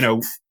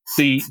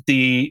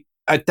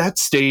 at that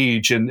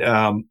stage, and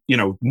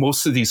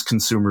most of these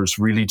consumers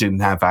really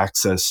didn't have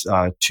access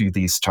to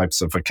these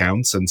types of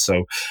accounts, and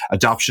so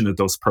adoption of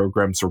those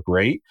programs were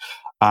great.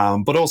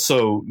 But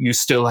also, you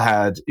still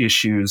had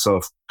issues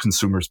of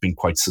consumers being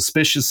quite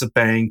suspicious of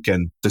bank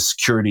and the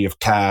security of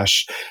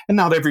cash, and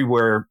not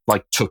everywhere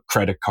took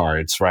credit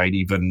cards, right?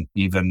 Even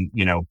in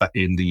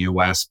the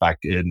US back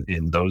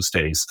in those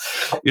days,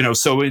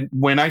 So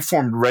when I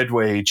formed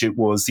RedWage, it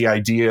was the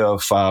idea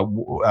of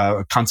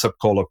a concept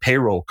called a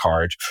payroll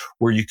card,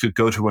 where you could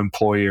go to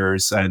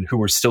employers and who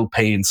were still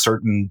paying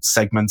certain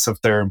segments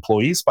of their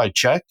employees by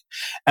check,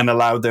 and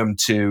allow them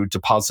to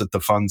deposit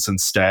the funds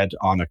instead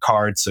on a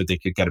card, so they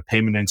could get a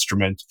payment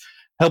instrument.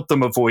 Help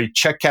them avoid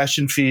check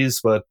cashing fees,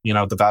 but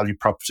the value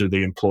prop to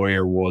the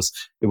employer was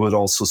it would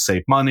also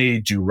save money,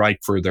 do right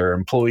for their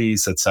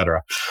employees,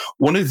 etc.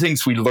 One of the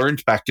things we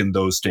learned back in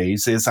those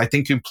days is I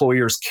think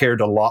employers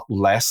cared a lot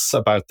less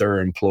about their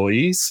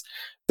employees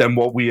than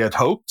what we had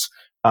hoped.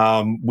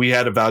 We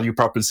had a value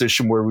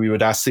proposition where we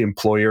would ask the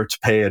employer to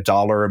pay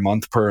 $1 a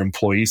month per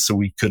employee, so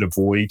we could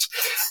avoid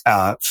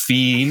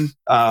feeing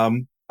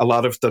a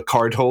lot of the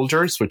card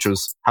holders, which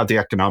was how the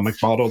economic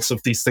models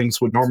of these things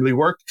would normally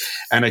work.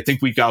 And I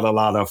think we got a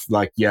lot of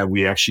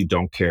we actually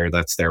don't care,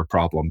 that's their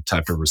problem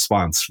type of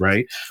response,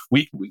 right?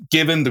 We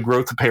given the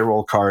growth of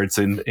payroll cards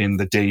in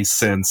the days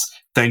since,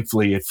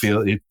 thankfully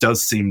it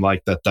does seem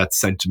like that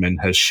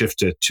sentiment has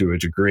shifted to a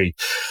degree.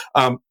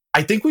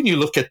 I think when you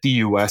look at the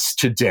US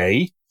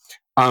today,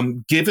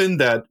 given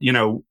that,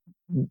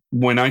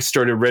 when I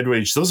started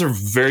RedWage, those are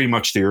very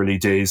much the early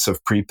days of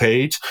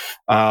prepaid.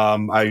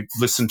 I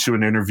listened to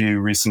an interview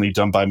recently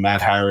done by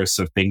Matt Harris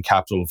of Bain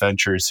Capital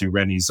Ventures, who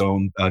ran his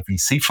own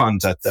VC fund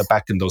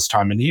back in those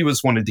times. And he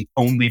was one of the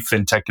only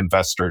fintech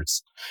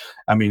investors.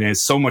 I mean,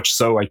 it's so much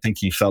so, I think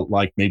he felt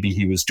like maybe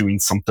he was doing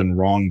something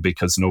wrong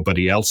because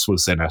nobody else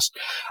was in it.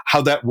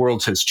 How that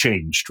world has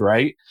changed,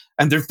 right?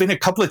 And there've been a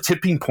couple of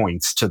tipping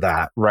points to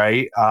that,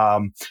 right?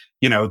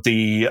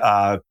 The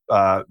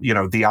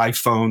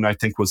iPhone, I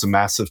think, was a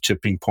massive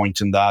tipping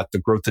point in that. The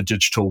growth of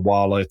digital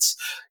wallets,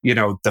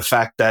 the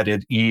fact that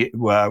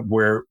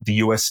where the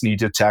US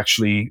needed to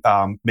actually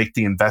make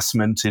the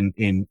investment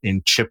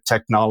in chip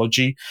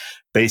technology,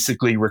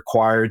 basically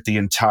required the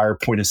entire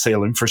point of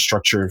sale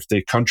infrastructure of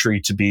the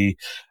country to be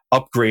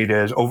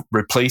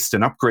replaced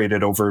and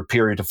upgraded over a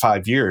period of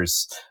 5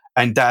 years.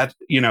 And that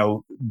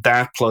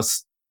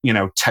plus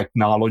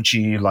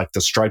technology like the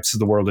Stripes of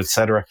the world, et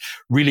cetera,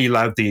 really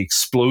allowed the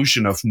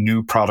explosion of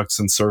new products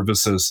and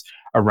services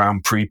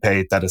around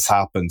prepaid that has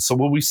happened. So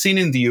what we've seen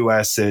in the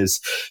US is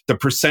the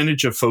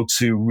percentage of folks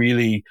who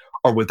really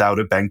are without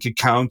a bank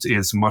account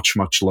is much,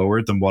 much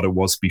lower than what it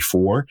was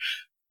before.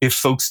 If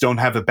folks don't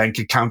have a bank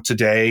account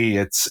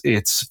today,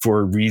 it's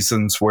for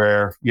reasons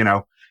where,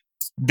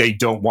 they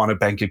don't want a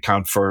bank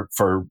account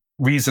for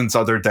reasons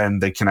other than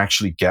they can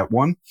actually get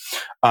one.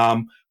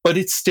 But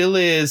it still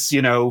is,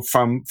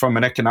 from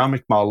an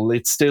economic model,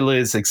 it still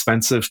is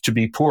expensive to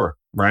be poor,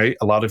 right?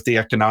 A lot of the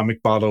economic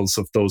models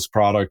of those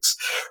products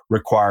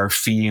require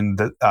feeing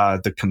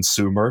the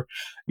consumer.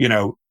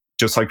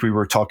 Just like we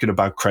were talking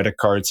about credit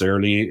cards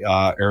early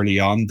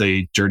on,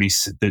 the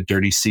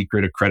dirty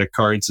secret of credit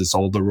cards is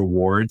all the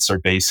rewards are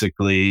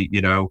basically,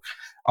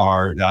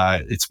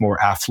 it's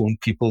more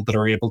affluent people that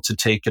are able to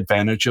take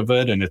advantage of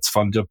it, and it's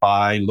funded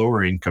by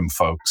lower income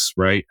folks,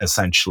 right?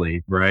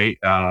 Essentially, right?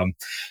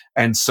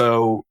 And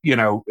so,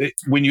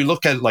 when you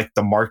look at like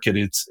the market,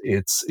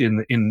 it's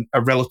in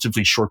a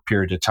relatively short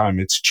period of time,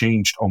 it's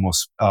changed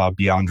almost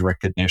beyond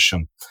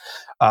recognition.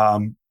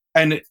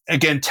 And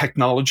again,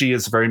 technology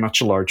is very much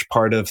a large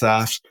part of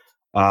that.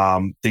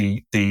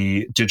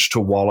 The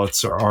digital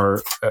wallets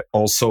are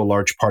also a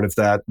large part of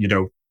that.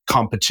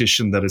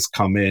 Competition that has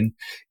come in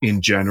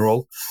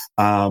general.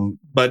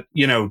 But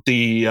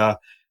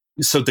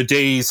so the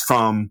days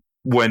from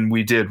when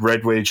we did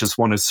RedWage as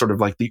one as sort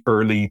of like the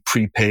early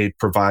prepaid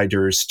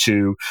providers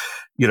to,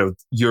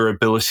 your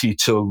ability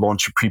to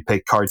launch a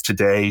prepaid card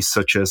today,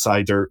 such as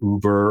either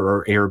Uber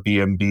or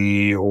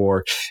Airbnb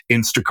or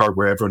Instacart,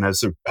 where everyone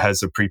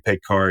has a prepaid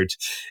card,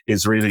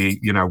 is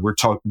really,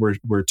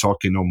 we're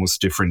talking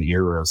almost different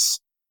eras.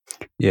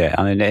 Yeah,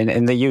 I mean,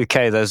 in the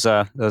UK, there's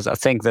I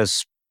think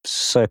there's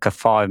circa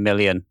 5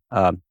 million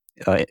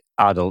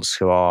adults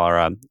who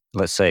are,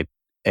 let's say,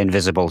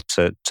 invisible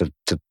to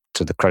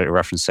the credit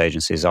reference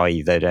agencies,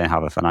 i.e. they don't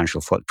have a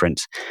financial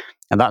footprint.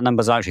 And that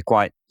number is actually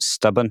quite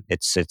stubborn.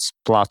 It's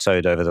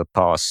plateaued over the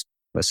past,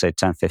 let's say,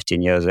 10,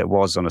 15 years. It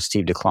was on a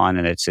steep decline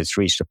and it's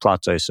reached a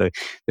plateau. So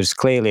there's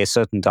clearly a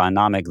certain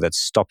dynamic that's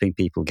stopping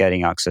people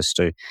getting access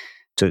to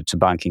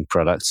banking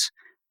products.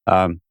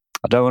 I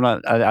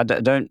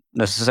don't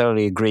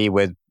necessarily agree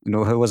with,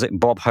 who was it,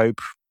 Bob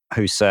Hope,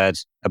 who said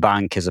a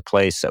bank is a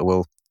place that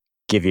will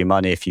give you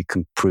money if you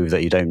can prove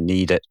that you don't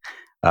need it.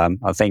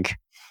 I think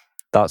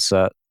that's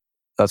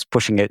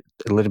pushing it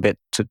a little bit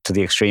to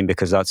the extreme,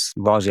 because that's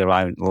largely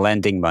around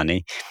lending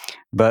money.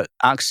 But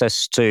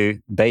access to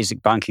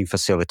basic banking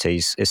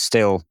facilities is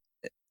still,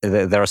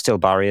 there are still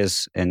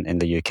barriers in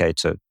the UK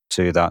to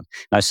that.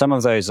 Now, some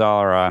of those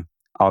are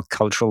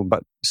cultural,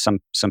 but some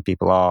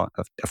people are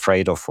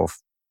afraid of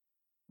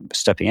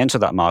stepping into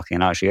that market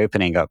and actually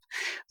opening up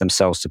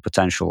themselves to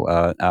potential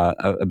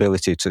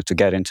ability to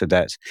get into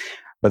debt.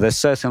 But there's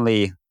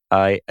certainly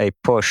a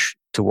push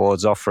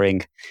towards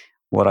offering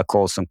what I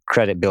call some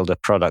credit builder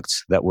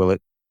products that will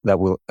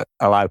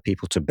allow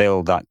people to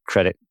build that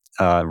credit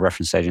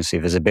reference agency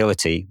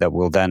visibility, that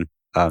will then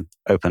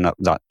open up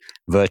that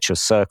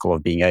virtuous circle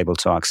of being able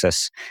to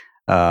access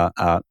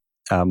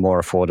more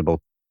affordable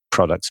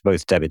products,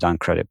 both debit and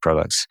credit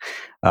products.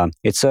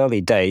 It's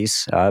early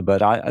days,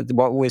 but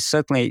what we're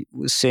certainly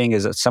seeing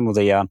is that some of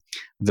the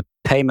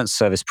payment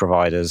service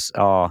providers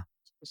are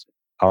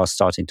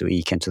starting to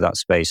eke into that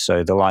space.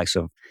 So the likes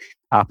of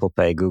Apple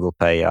Pay, Google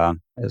Pay, I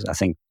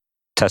think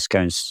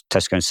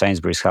Tesco and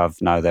Sainsbury's have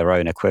now their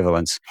own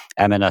equivalents.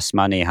 M&S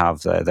Money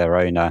have their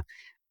own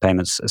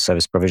payments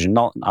service provision.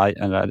 By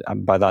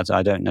that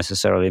I don't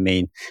necessarily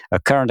mean a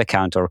current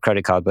account or a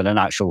credit card, but an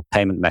actual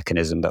payment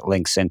mechanism that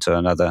links into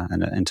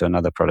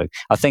another product.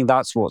 I think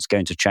that's what's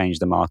going to change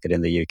the market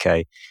in the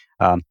UK.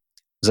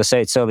 As I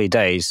say, it's early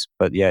days,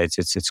 but yeah,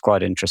 it's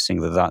quite interesting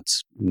that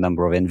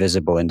number of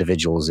invisible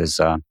individuals is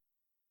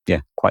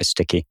quite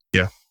sticky.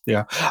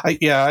 Yeah.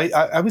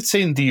 I would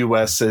say in the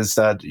US is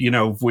that,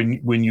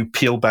 when you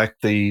peel back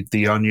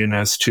the onion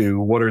as to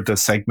what are the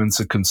segments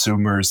of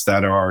consumers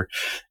that are,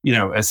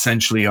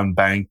 essentially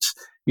unbanked,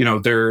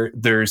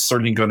 there's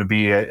certainly going to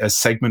be a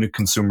segment of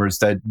consumers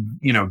that,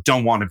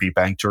 don't want to be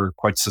banked or are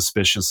quite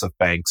suspicious of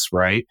banks,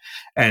 right?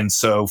 And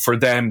so for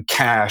them,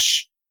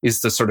 cash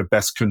is the sort of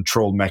best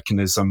control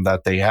mechanism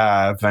that they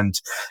have. And,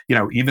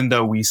 even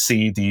though we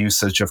see the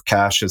usage of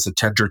cash as a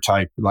tender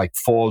type like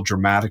fall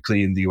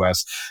dramatically in the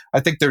US, I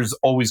think there's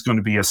always going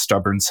to be a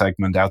stubborn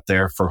segment out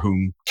there for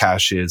whom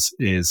cash is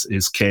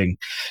king.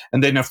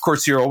 And then, of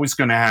course, you're always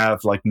going to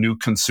have like new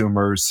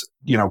consumers,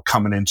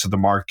 coming into the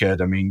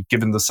market. I mean,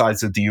 given the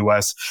size of the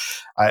US,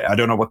 I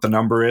don't know what the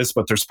number is,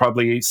 but there's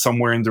probably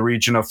somewhere in the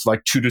region of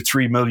like 2 to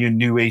 3 million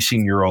new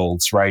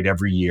 18-year-olds, right,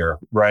 every year,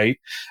 right?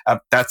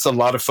 That's a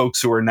lot of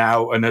folks who are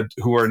now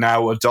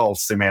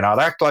adults. They may not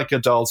act like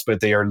adults,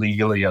 but they are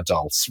legally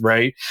adults,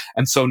 right?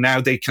 And so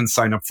now they can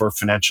sign up for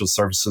financial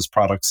services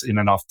products in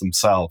and of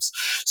themselves.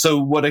 So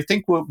what I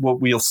think what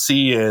we'll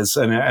see is,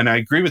 and I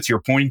agree with your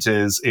point,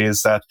 is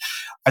that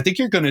I think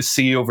you're going to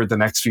see over the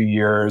next few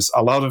years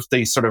a lot of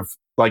the sort of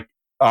like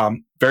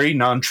very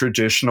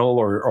non-traditional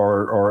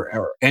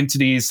or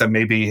entities that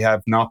maybe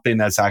have not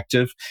been as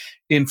active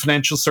in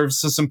financial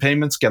services and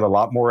payments get a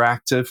lot more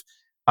active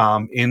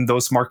in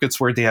those markets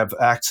where they have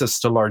access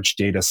to large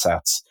data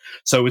sets.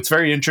 So it's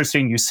very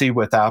interesting. You see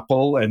with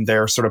Apple and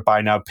their sort of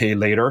buy now, pay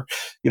later,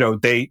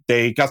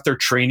 they got their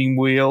training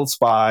wheels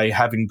by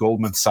having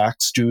Goldman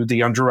Sachs do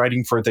the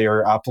underwriting for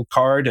their Apple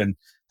Card, and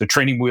the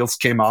training wheels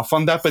came off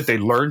on that, but they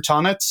learned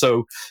on it.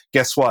 So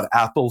guess what?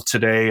 Apple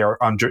today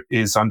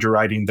is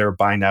underwriting their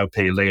buy now,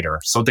 pay later.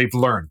 So they've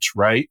learned,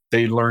 right?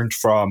 They learned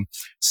from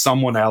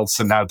someone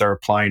else, and now they're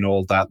applying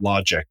all that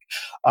logic.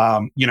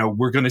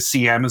 We're going to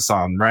see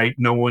Amazon, right?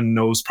 No one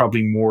knows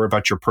probably more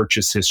about your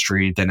purchase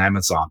history than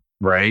Amazon,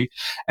 right?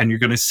 And you're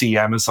going to see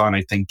Amazon,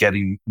 I think,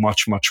 getting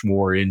much, much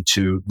more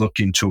into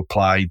looking to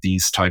apply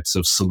these types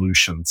of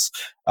solutions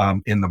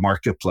in the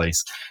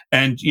marketplace.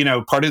 And,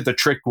 part of the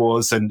trick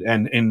was, and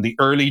in the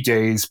early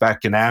days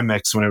back in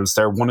Amex, when I was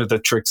there, one of the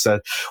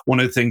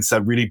things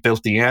that really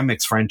built the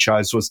Amex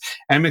franchise was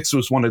Amex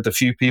was one of the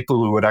few people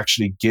who would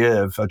actually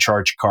give a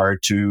charge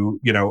card to,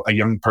 a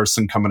young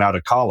person coming out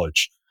of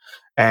college.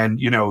 And,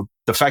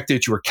 the fact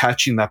that you were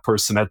catching that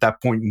person at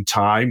that point in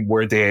time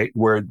where they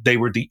were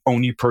the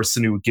only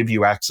person who would give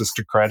you access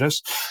to credit,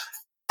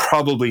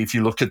 probably if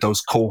you look at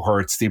those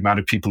cohorts, the amount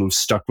of people who've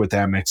stuck with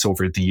Amex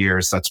over the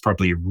years, that's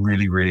probably a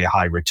really, really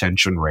high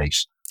retention rate.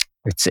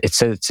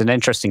 It's an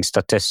interesting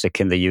statistic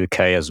in the UK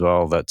as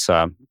well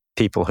that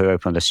people who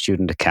open a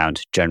student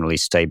account generally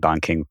stay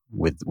banking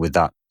with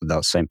that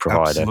same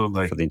provider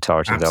for the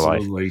entirety of their life.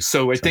 Absolutely.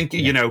 So I think,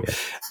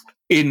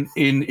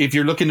 if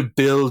you're looking to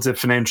build a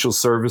financial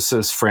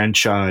services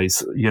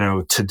franchise,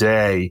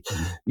 today,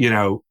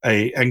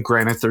 and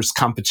granted, there's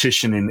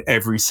competition in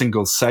every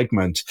single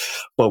segment,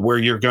 but where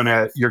you're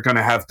gonna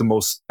have the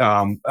most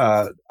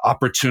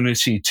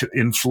opportunity to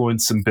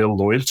influence and build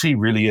loyalty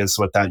really is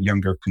with that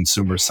younger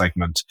consumer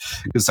segment,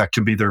 because that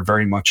can be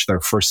very much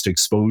their first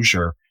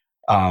exposure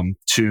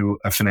to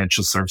a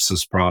financial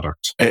services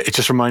product. It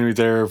just reminded me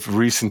there of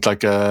recent,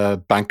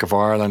 Bank of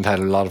Ireland had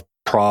a lot of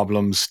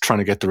problems trying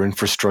to get their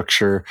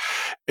infrastructure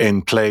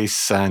in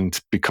place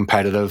and be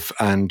competitive,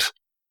 and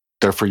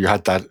therefore you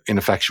had that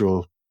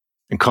ineffectual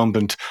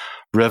incumbent.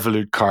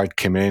 Revolut card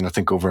came in. I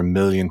think over 1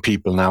 million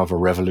people now have a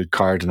Revolut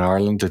card in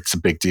Ireland. It's a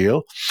big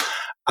deal.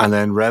 And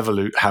then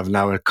Revolut have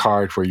now a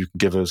card where you can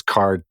give a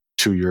card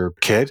to your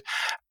kid.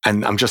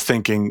 And I'm just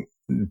thinking,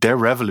 they're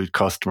Revolut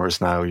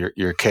customers now,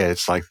 your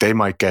kids. Like, they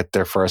might get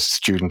their first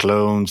student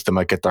loans, they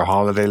might get their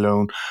holiday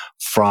loan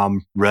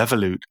from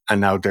Revolut,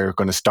 and now they're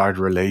going to start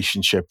a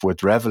relationship with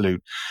Revolut.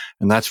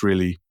 And that's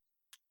really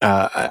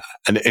an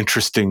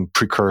interesting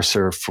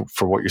precursor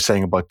for what you're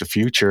saying about the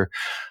future.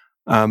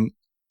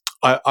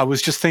 I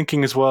was just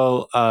thinking as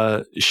well,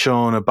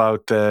 Sean,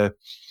 about the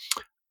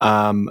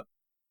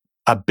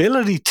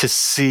ability to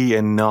see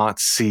and not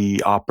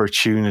see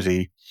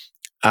opportunity.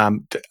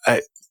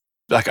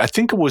 I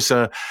think it was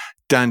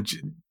Dan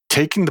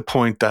taking the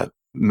point that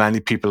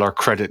many people are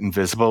credit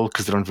invisible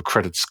because they don't have a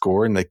credit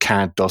score and they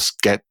can't thus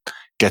get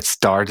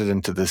started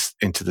into this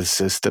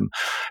system.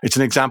 It's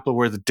an example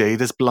where the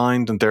data is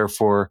blind and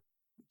therefore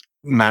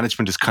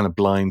management is kind of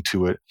blind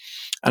to it.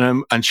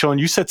 And Sean,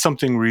 you said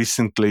something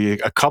recently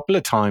a couple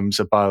of times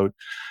about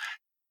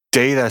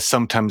data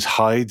sometimes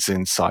hides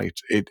insight.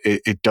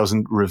 It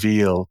doesn't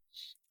reveal.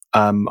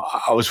 I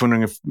was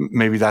wondering if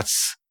maybe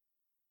that's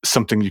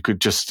something you could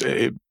just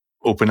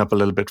open up a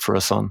little bit for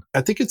us on.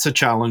 I think it's a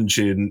challenge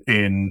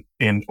in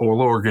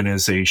all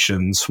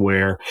organizations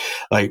where,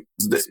 like,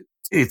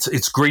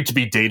 it's great to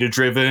be data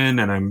driven,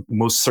 and I'm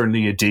most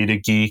certainly a data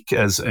geek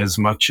as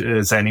much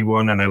as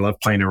anyone, and I love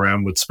playing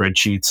around with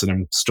spreadsheets, and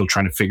I'm still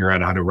trying to figure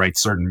out how to write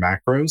certain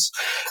macros.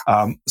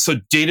 So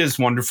data is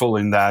wonderful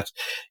in that,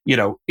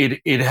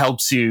 it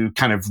helps you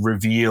kind of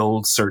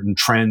reveal certain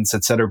trends,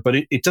 et cetera, but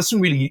it doesn't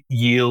really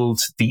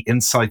yield the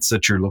insights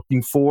that you're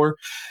looking for.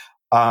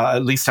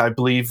 At least I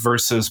believe,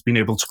 versus being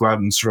able to go out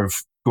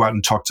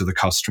and talk to the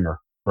customer,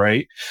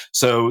 right?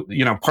 So,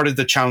 part of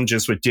the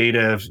challenges with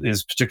data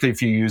is, particularly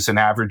if you use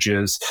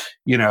averages,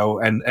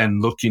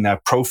 and looking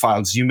at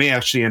profiles, you may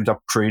actually end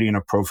up creating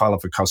a profile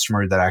of a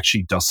customer that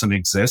actually doesn't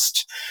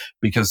exist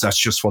because that's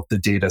just what the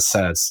data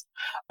says.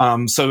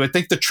 So I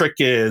think the trick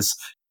is,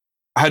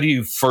 how do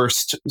you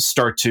first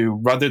start to,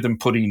 rather than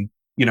putting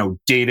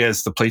data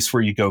is the place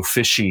where you go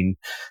fishing,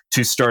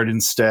 to start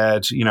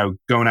instead,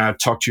 going out,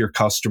 talk to your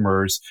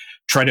customers,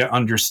 try to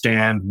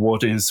understand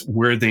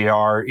where they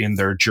are in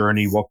their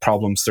journey, what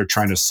problems they're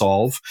trying to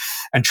solve,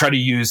 and try to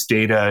use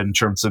data in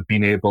terms of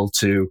being able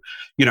to,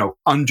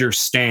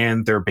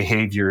 understand their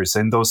behaviors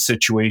in those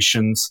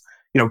situations.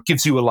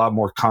 Gives you a lot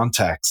more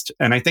context.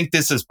 And I think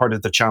this is part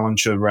of the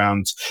challenge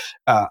around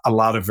a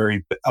lot of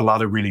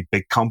really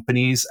big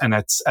companies. And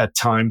it's at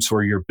times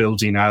where you're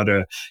building out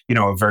a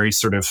very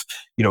sort of,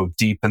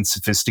 deep and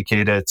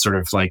sophisticated sort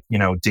of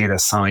data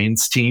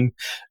science team.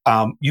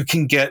 You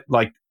can get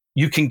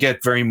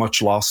very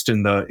much lost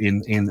in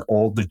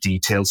all the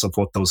details of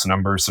what those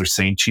numbers are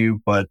saying to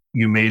you, but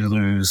you may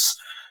lose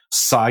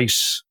sight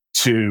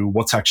to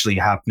what's actually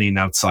happening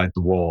outside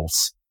the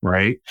walls.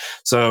 Right.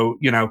 So,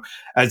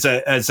 as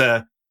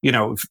a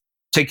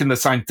taking the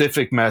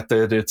scientific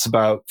method, it's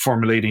about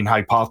formulating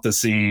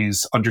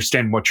hypotheses,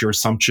 understand what your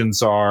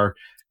assumptions are,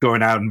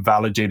 going out and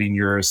validating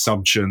your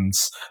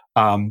assumptions.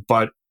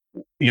 But,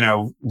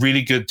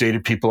 really good data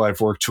people I've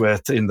worked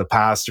with in the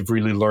past have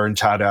really learned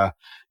how to,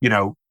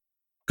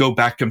 go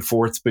back and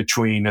forth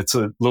between, it's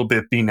a little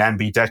bit being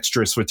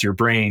ambidextrous with your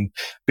brain,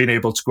 being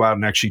able to go out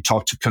and actually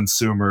talk to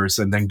consumers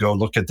and then go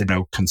look at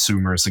the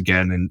consumers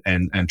again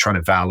and try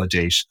to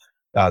validate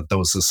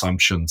those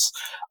assumptions.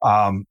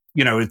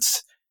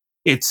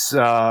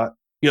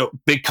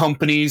 big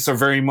companies are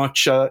very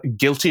much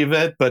guilty of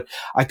it, but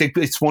I think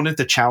it's one of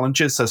the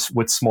challenges as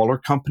with smaller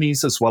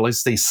companies as well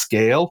as they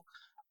scale.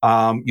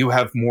 You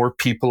have more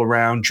people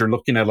around. You're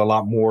looking at a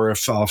lot more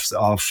of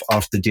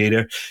the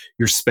data.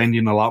 You're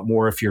spending a lot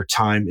more of your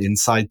time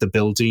inside the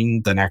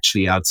building than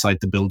actually outside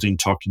the building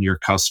talking to your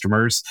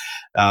customers.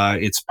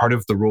 It's part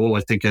of the role,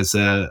 I think, as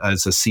a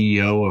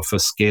CEO of a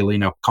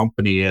scaling up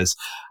company is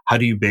how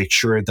do you make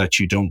sure that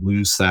you don't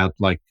lose that,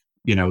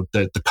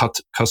 the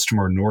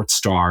customer North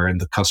Star and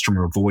the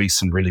customer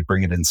voice and really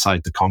bring it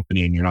inside the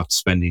company, and you're not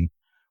spending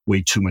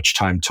way too much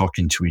time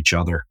talking to each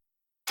other.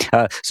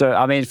 So,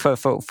 I mean, for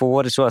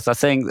what it's worth, I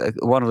think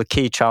one of the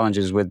key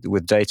challenges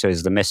with data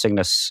is the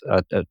missingness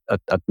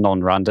at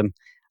non-random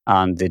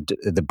and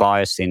the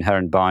bias, the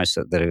inherent bias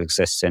that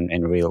exists in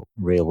real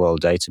world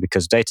data,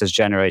 because data is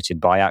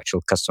generated by actual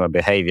customer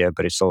behavior,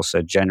 but it's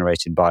also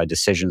generated by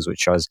decisions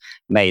which are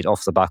made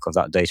off the back of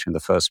that data in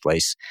the first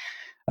place.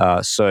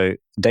 So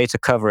data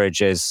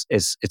coverage is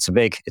a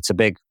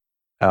big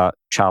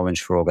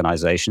challenge for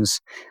organizations,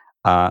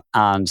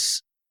 and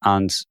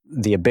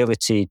the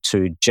ability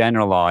to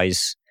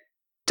generalize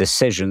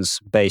decisions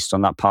based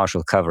on that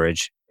partial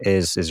coverage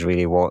is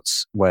really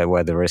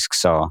where the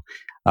risks are.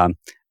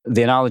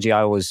 The analogy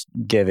I always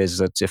give is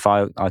that if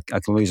I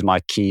can lose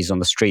my keys on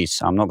the street,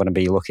 I'm not going to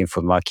be looking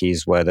for my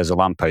keys where there's a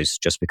lamppost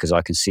just because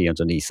I can see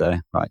underneath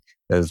there. Right?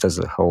 There's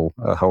a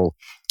whole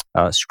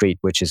street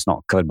which is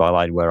not covered by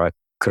light where I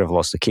could have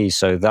lost the keys.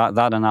 So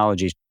that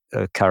analogy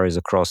carries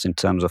across in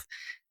terms of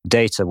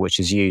data which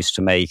is used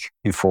to make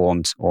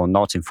informed or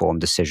not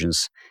informed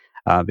decisions,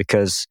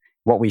 because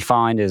what we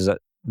find is that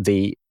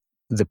the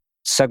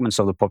segments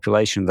of the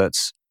population that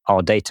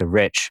are data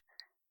rich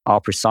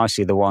are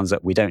precisely the ones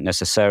that we don't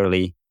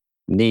necessarily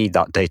need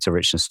that data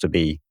richness to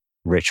be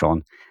rich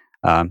on,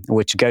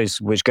 which goes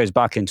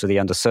back into the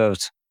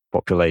underserved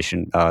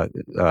population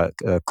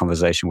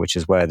conversation, which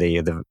is where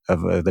the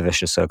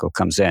vicious circle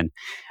comes in.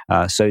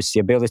 So it's the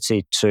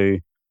ability to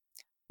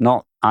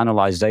not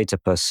analyze data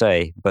per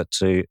se, but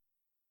to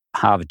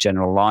have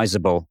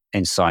generalizable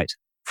insight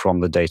from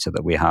the data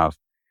that we have.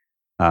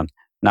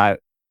 Now,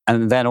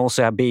 and then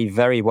also be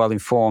very well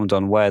informed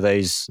on where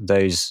those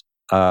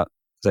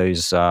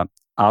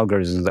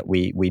algorithms that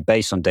we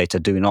base on data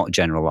do not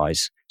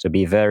generalize. So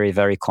be very,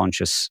 very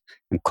conscious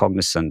and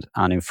cognizant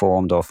and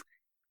informed of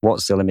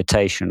what's the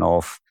limitation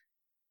of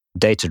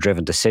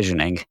data-driven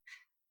decisioning,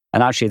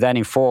 and actually then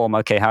inform,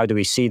 okay, how do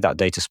we see that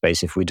data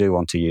space if we do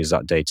want to use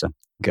that data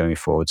going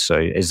forward? So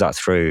is that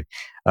through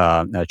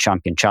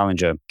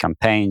champion-challenger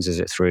campaigns?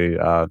 Is it through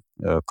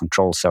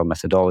control cell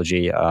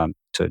methodology?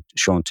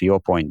 Sean, to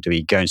your point, do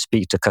we go and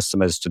speak to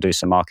customers to do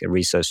some market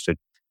research to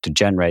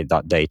generate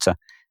that data?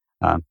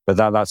 But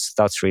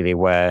that's really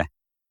where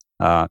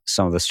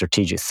some of the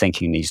strategic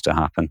thinking needs to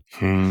happen.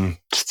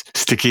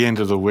 Sticky end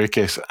of the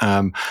wicket.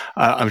 I'm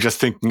just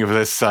thinking of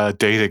this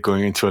data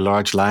going into a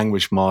large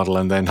language model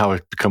and then how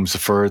it becomes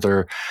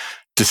further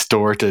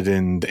distorted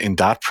in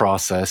that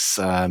process.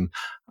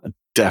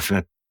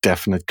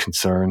 Definite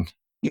concern.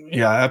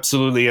 Yeah,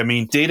 absolutely. I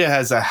mean, data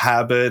has a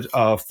habit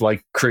of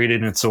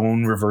creating its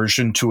own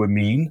reversion to a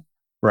mean,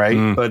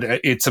 right? But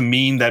it's a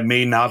mean that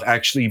may not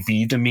actually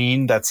be the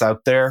mean that's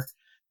out there,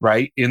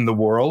 right, in the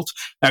world.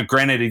 Now,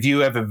 granted, if you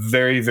have a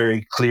very,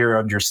 very clear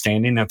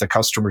understanding of the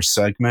customer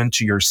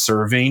segment you're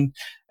serving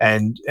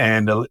and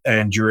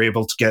you're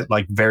able to get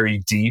very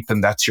deep,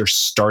 and that's your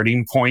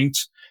starting point,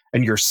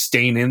 and you're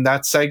staying in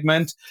that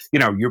segment,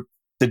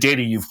 the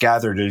data you've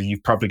gathered,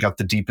 you've probably got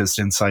the deepest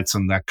insights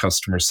on that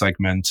customer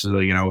segment,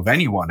 of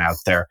anyone out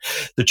there.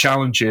 The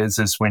challenge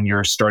is when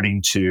you're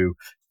starting to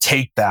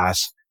take that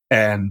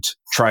and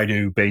try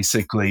to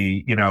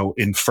basically,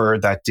 infer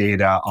that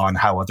data on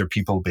how other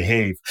people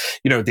behave.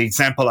 The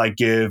example I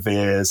give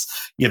is,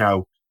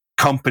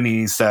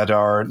 companies that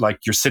are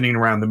you're sitting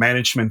around the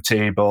management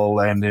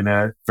table, and in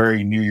a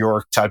very New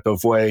York type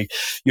of way,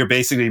 you're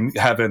basically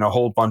having a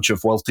whole bunch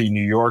of wealthy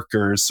New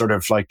Yorkers sort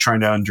of trying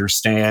to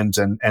understand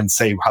and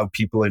say how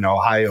people in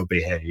Ohio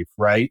behave,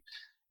 right?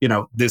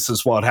 This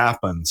is what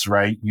happens,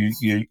 right?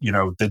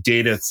 The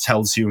data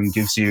tells you and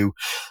gives you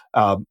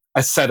a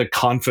set of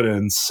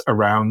confidence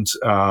around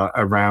how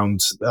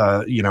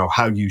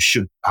you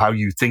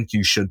think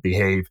you should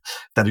behave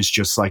that is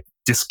just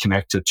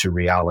disconnected to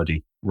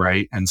reality,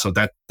 right? And so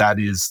that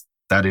is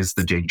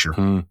the danger.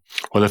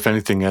 Well, if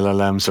anything,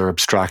 LLMs are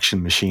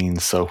abstraction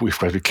machines, so we've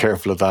got to be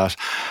careful of that.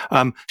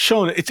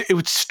 Sean, it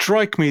would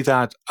strike me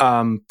that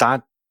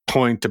that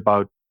point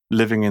about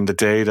living in the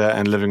data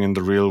and living in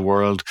the real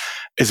world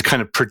is a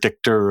kind of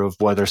predictor of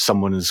whether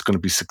someone is going to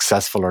be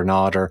successful or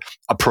not, or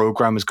a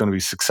program is going to be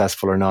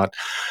successful or not.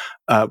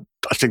 I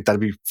think that'd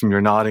be, from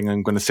your nodding,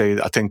 I'm going to say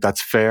I think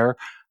that's fair.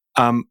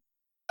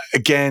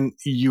 Again,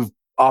 you've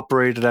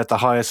operated at the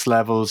highest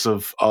levels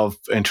of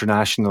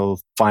international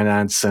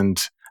finance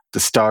and the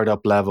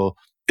startup level.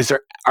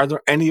 Are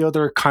there any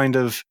other kind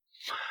of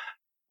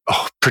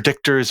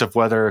predictors of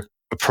whether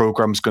a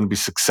program is going to be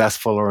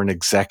successful or an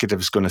executive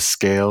is going to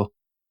scale?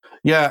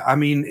 Yeah, I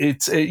mean,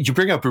 you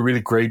bring up a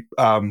really great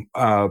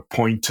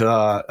point,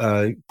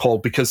 Paul,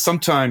 because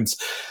sometimes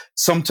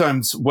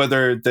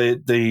whether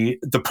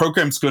the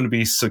program's going to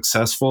be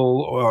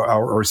successful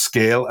or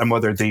scale, and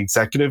whether the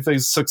executive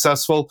is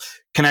successful,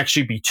 can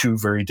actually be two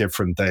very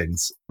different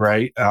things,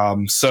 right?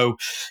 So,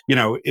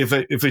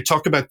 if we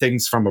talk about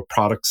things from a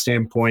product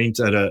standpoint,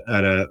 at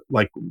a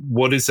like,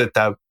 what is it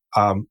that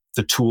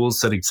the tools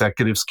that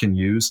executives can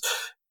use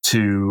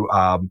to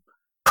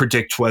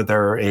predict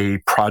whether a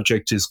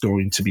project is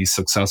going to be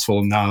successful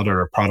or not,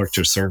 or a product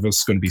or service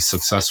is going to be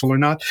successful or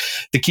not.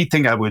 The key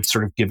thing I would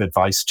sort of give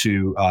advice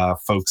to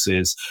folks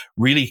is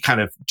really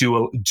kind of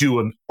do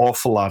an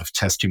awful lot of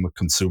testing with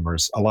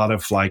consumers. A lot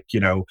of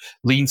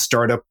lean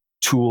startup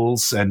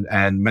tools and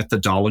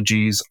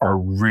methodologies are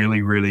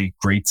really, really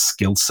great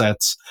skill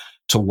sets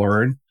to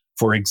learn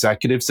for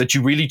executives that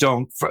you really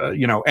don't,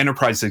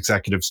 enterprise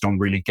executives don't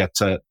really get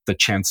the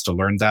chance to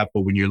learn that.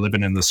 But when you're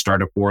living in the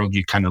startup world,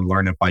 you kind of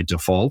learn it by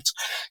default.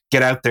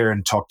 Get out there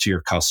and talk to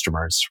your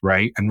customers,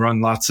 right? And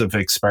run lots of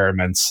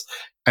experiments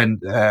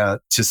and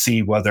to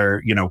see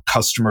whether,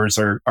 customers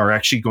are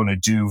actually going to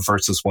do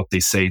versus what they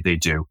say they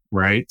do,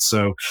 right?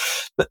 So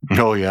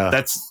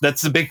that's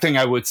the big thing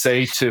I would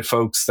say to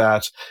folks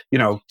that,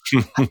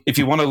 if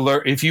you want to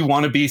learn, if you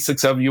want to be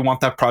successful, you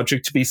want that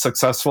project to be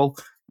successful,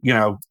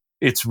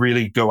 it's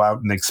really go out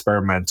and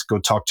experiment, go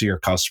talk to your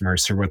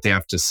customers, hear what they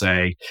have to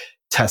say,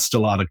 test a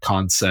lot of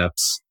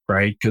concepts,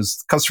 right?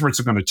 Because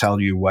customers are going to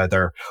tell you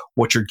whether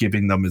what you're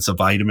giving them is a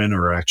vitamin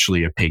or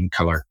actually a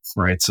painkiller,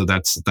 right? So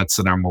that's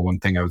the number one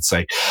thing I would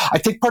say. I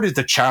think part of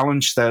the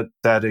challenge that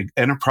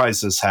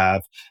enterprises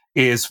have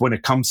is when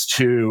it comes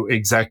to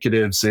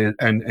executives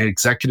and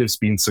executives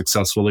being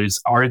successful is,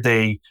 are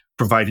they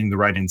providing the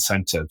right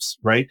incentives,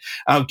 right?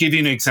 I'll give you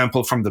an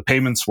example from the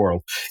payments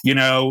world.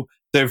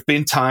 There have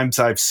been times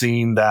I've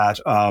seen that,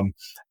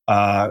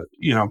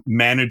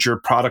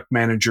 product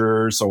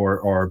managers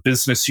or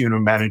business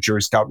unit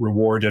managers got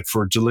rewarded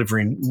for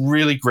delivering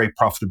really great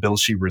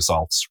profitability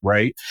results,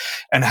 right?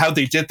 And how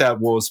they did that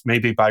was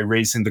maybe by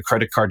raising the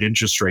credit card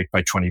interest rate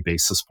by 20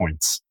 basis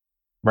points,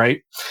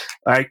 right?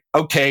 Like,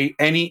 okay,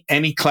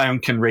 any clown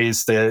can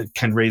raise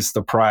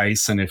the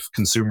price, and if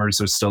consumers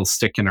are still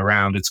sticking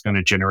around, it's going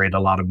to generate a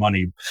lot of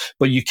money.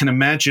 But you can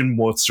imagine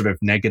what sort of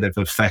negative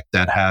effect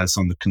that has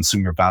on the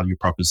consumer value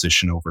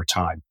proposition over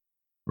time,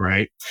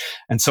 right?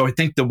 And so I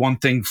think the one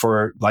thing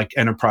for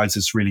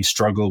enterprises really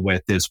struggle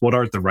with is, what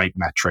are the right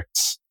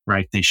metrics,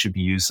 right? They should be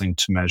using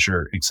to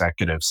measure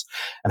executives,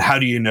 and how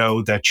do you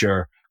know that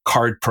your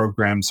card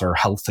programs are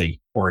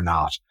healthy or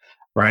not,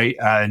 right?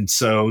 And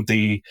so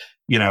the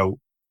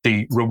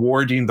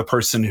rewarding the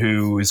person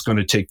who is going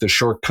to take the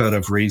shortcut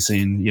of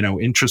raising,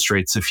 interest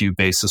rates a few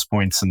basis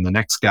points, and the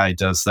next guy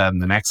does that,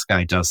 and the next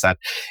guy does that,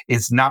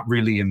 is not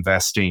really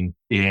investing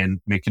in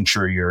making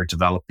sure you're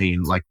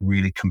developing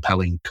really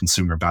compelling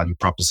consumer value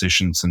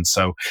propositions. And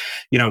so,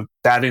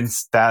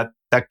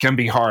 that can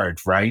be hard,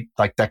 right?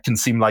 That can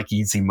seem like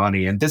easy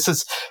money. And this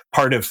is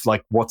part of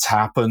what's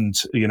happened,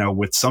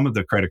 with some of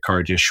the credit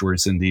card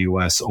issuers in the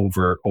US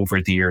over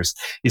the years,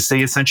 is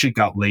they essentially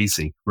got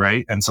lazy,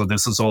 right? And so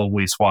this is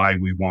always why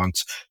we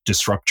want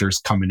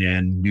disruptors coming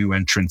in, new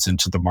entrants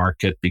into the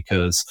market,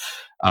 because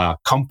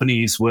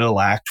companies will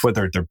act,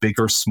 whether they're big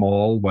or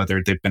small,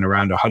 whether they've been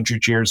around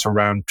 100 years or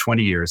around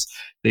 20 years,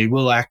 they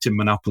will act in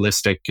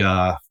monopolistic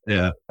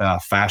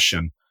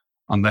fashion,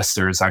 unless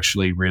there is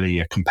actually really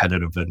a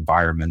competitive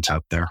environment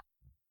out there.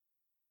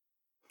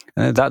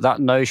 That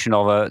notion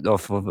of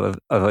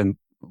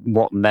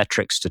what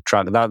metrics to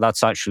track,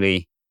 that's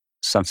actually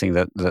something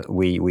that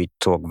we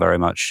talk very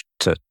much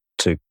to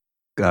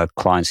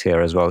clients here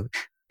as well.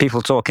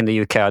 People talk in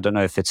the UK, I don't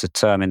know if it's a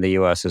term in the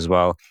US as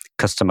well,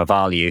 customer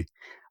value.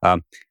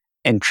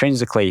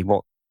 Intrinsically,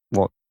 what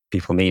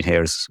people mean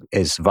here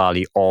is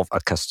value of a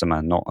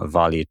customer, not a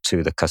value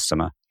to the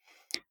customer.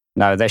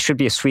 Now, there should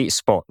be a sweet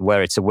spot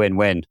where it's a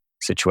win-win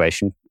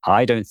situation.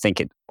 I don't think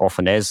it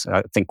often is.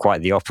 I think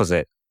quite the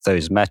opposite.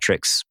 Those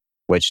metrics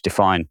which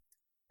define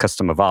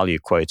customer value,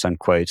 quote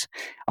unquote,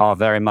 are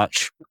very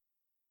much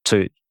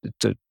to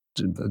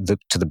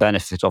the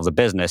benefit of the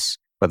business,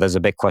 but there's a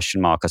big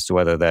question mark as to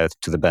whether they're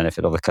to the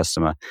benefit of the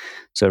customer.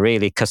 So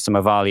really,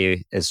 customer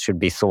value should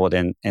be thought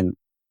in, and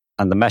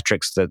the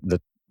metrics that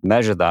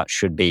measure that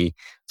should be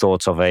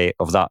thought of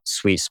that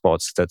sweet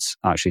spot that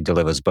actually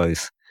delivers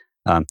both.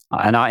 And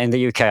in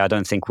the UK, I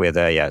don't think we're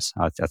there yet.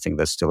 I think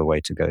there's still a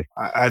way to go.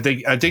 I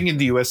think in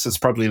the US it's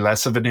probably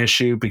less of an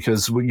issue,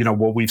 because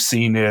what we've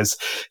seen is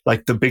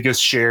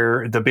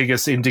the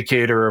biggest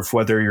indicator of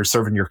whether you're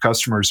serving your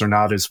customers or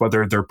not is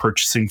whether they're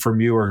purchasing from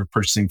you or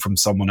purchasing from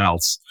someone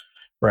else,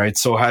 right?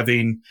 So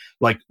having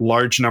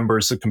large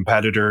numbers of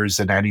competitors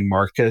in any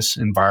market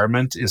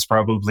environment is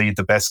probably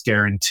the best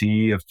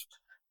guarantee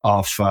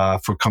of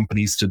for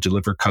companies to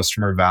deliver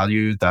customer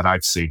value that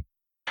I've seen.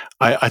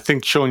 I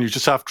think, Sean, you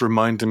just have to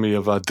remind me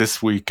of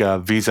this week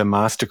Visa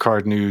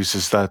MasterCard news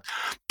is that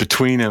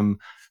between them,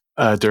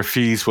 their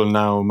fees will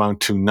now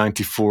amount to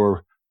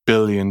 $94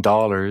 billion.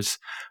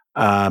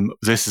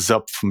 This is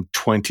up from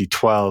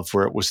 2012,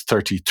 where it was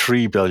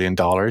 $33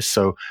 billion.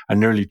 So a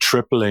nearly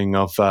tripling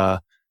of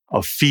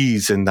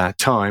fees in that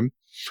time.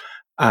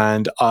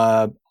 And,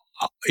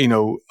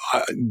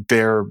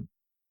 their,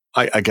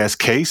 I guess,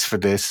 case for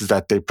this is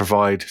that they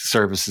provide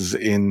services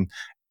in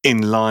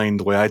line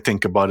the way I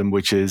think about them,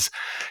 which is,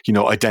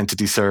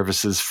 identity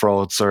services,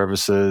 fraud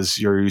services.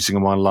 You're using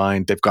them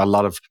online. They've got a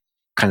lot of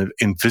kind of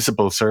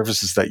invisible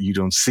services that you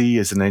don't see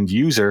as an end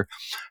user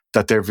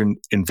that they've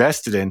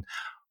invested in.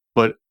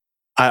 But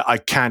I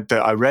can't.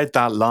 I read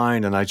that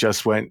line and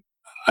Jeff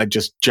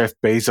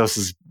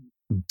Bezos's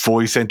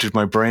voice entered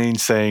my brain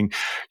saying,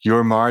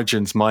 "Your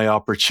margin's my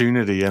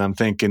opportunity," and I'm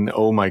thinking,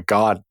 "Oh my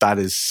God, that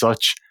is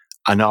such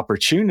an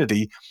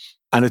opportunity."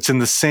 And it's in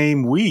the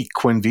same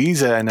week when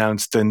Visa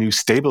announced a new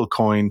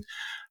stablecoin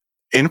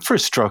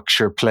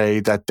infrastructure play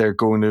that they're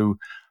going to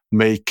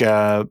make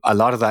a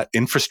lot of that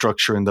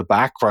infrastructure in the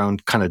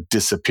background kind of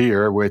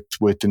disappear with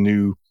the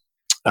new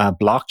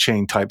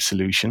blockchain type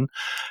solution.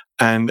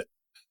 And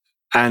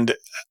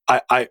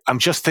I'm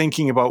just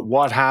thinking about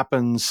what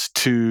happens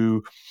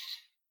to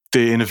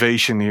the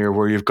innovation here,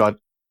 where you've got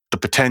the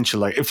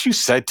potential. Like if you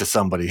said to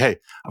somebody, "Hey,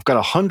 I've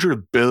got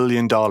 $100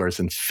 billion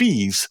in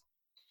fees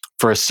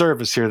for a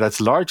service here that's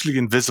largely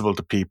invisible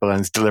to people and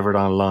is delivered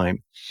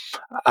online.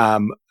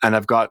 And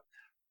I've got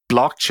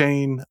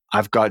blockchain,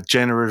 I've got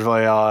generative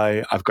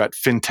AI, I've got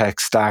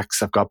fintech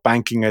stacks, I've got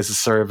banking as a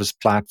service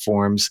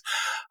platforms."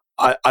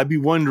 I'd be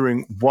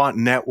wondering what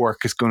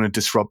network is going to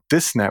disrupt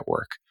this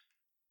network.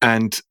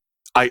 And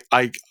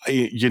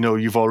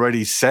you've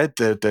already said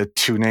the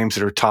two names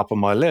that are top of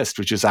my list,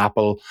 which is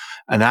Apple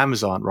and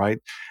Amazon, right?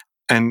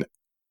 And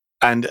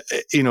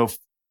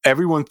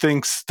everyone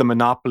thinks the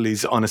monopoly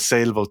is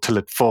unassailable till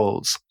it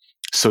falls.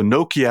 So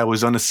Nokia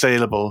was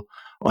unassailable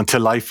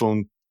until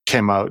iPhone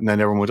came out, and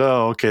then everyone went,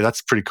 "Oh, okay,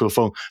 that's a pretty cool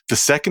phone." The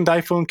second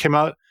iPhone came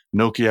out,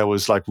 Nokia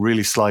was like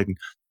really sliding.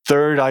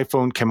 Third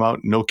iPhone came out,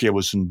 Nokia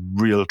was in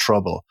real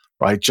trouble,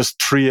 right?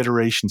 Just 3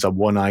 iterations of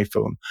one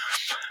iPhone.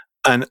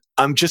 And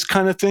I'm just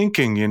kind of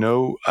thinking, it's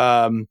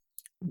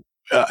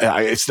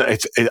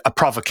a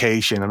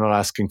provocation. I'm not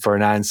asking for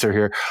an answer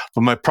here,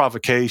 but my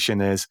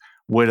provocation is,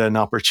 with an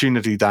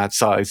opportunity that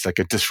size, like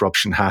a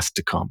disruption has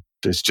to come.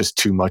 There's just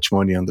too much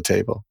money on the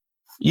table.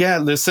 Yeah,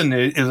 listen,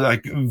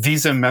 like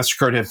Visa and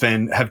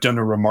MasterCard have done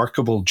a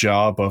remarkable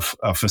job of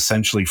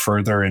essentially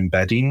further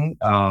embedding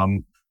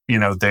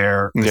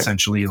they're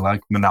essentially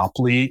like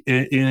monopoly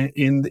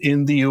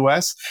in the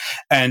US.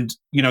 And,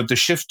 the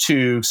shift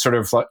to sort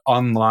of like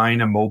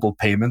online and mobile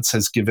payments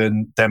has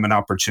given them an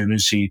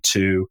opportunity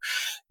to,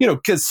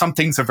 because some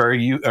things are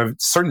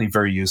certainly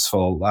very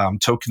useful.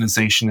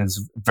 Tokenization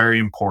is very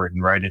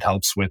important, right? It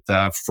helps with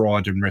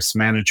fraud and risk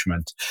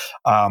management.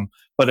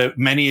 But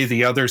many of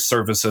the other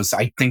services,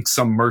 I think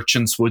some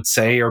merchants would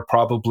say, are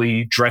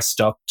probably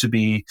dressed up to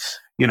be,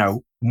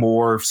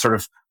 more sort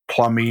of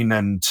plumbing,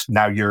 and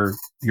now you're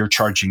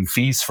charging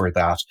fees for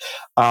that.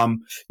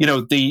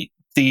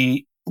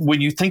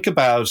 When you think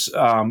about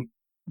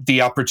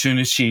the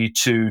opportunity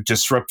to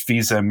disrupt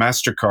Visa and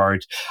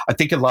MasterCard, I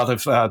think a lot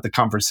of the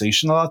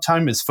conversation a lot of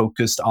time is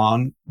focused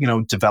on,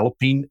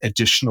 developing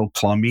additional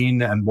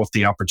plumbing and what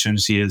the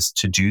opportunity is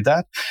to do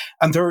that.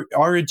 And there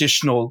are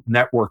additional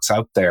networks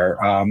out there.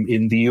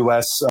 In the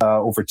US,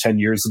 over 10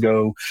 years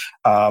ago,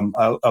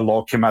 a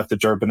law came out, the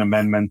Durbin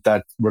Amendment,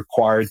 that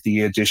required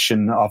the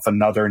addition of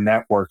another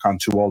network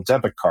onto all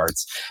debit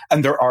cards.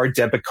 And there are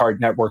debit card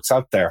networks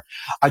out there.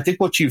 I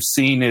think what you've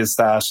seen is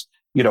that,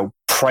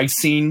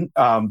 pricing,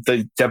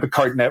 the debit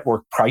card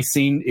network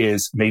pricing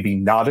is maybe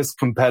not as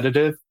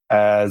competitive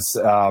as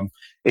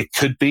it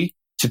could be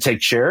to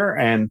take share,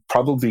 and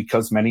probably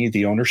because many of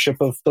the ownership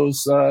of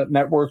those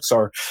networks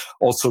are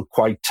also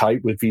quite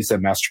tight with Visa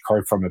and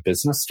MasterCard from a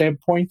business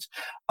standpoint.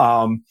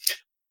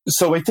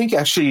 So I think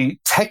actually,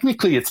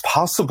 technically, it's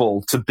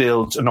possible to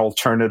build an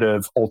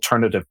alternative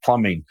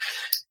plumbing.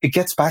 It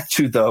gets back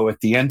to, though, at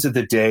the end of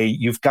the day,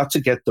 you've got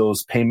to get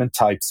those payment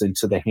types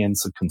into the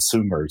hands of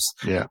consumers.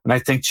 Yeah. And I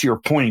think, to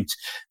your point,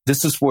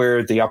 this is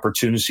where the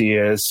opportunity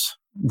is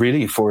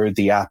really for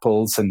the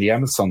Apples and the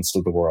Amazons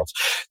of the world.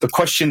 The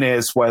question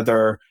is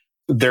whether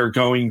they're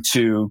going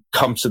to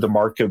come to the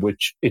market,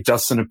 which it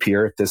doesn't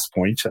appear at this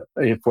point,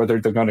 whether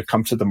they're going to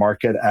come to the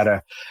market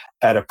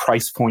at a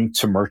price point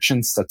to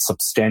merchants that's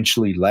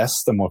substantially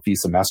less than what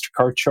Visa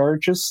MasterCard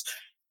charges.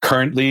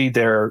 Currently,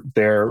 their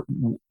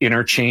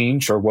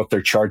interchange, or what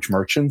they're charged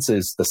merchants,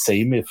 is the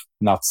same, if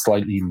not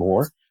slightly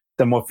more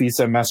than what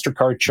Visa and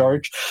MasterCard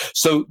charge.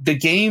 So the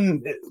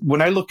game,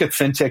 when I look at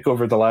fintech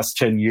over the last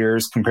 10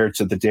 years compared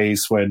to the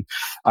days when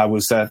I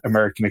was at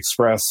American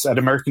Express,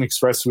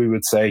 we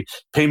would say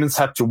payments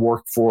had to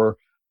work for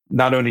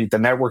not only the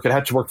network, it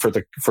had to work for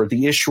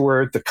the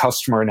issuer, the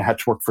customer, and it had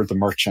to work for the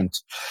merchant.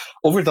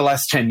 Over the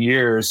last 10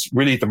 years,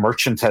 really the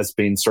merchant has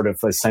been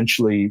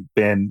essentially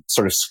been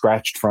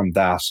scratched from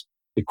that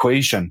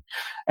equation.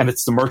 And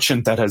it's the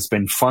merchant that has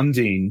been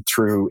funding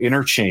through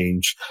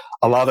interchange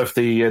a lot of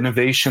the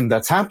innovation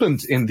that's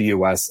happened in the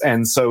US.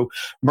 And so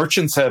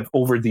merchants have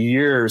over the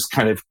years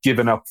kind of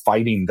given up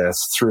fighting this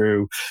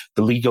through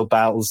the legal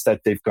battles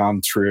that they've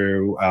gone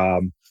through,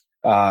 and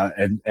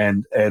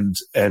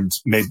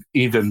maybe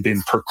even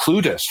been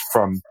precluded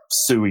from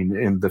suing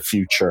in the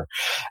future.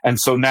 And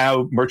so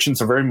now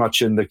merchants are very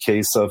much in the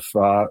case of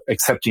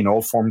accepting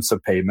all forms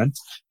of payment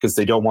because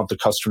they don't want the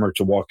customer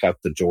to walk out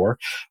the door.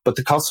 But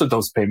the cost of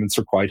those payments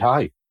are quite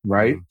high,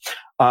 right?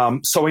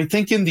 So I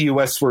think in the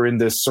US, we're in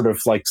this sort of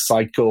like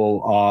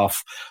cycle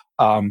of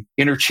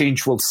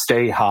interchange will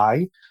stay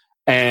high,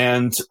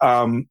 and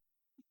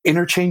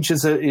interchange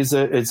is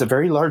a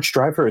very large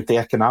driver of the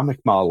economic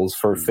models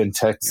for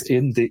fintechs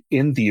in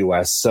the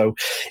US. So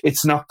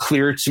it's not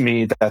clear to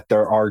me that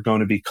there are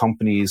going to be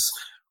companies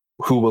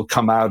who will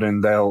come out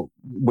and they'll,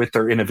 with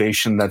their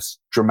innovation, that's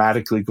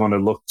dramatically going to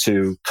look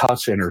to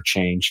cut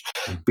interchange,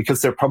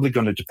 because they're probably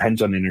going to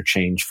depend on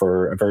interchange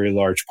for a very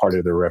large part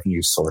of their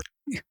revenue source.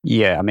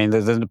 Yeah, I mean,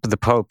 the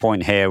whole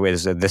point here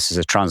is that this is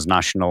a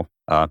transnational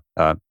a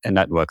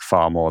network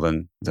far more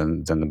than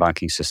the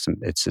banking system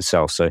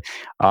itself. So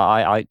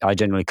I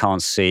generally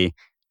can't see,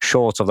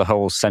 short of the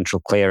whole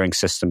central clearing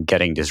system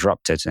getting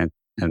disrupted and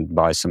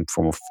by some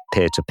form of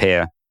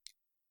peer-to-peer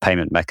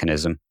payment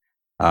mechanism,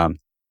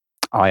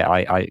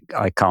 I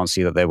can't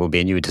see that there will be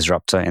a new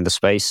disruptor in the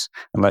space,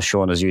 unless,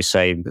 Sean, as you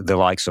say, the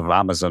likes of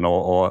Amazon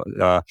or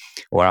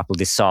Apple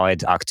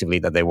decide actively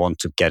that they want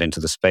to get into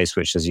the space,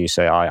 which, as you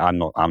say, I'm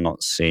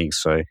not seeing.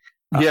 So.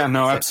 Yeah,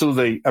 no,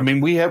 absolutely. I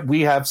mean, we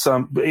have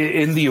some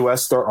in the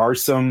US. There are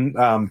some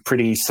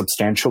pretty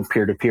substantial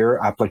peer-to-peer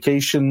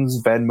applications.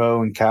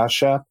 Venmo and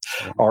Cash App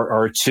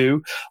are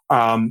two.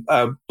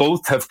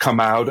 Both have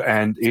come out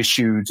and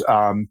issued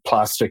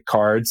plastic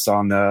cards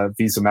on the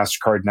Visa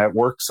MasterCard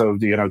network, so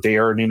they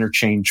earn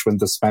interchange when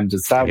the spend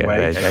is that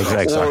way.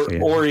 Exactly.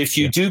 Or if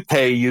you do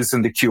pay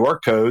using the QR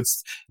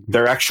codes,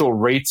 their actual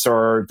rates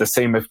are the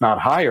same, if not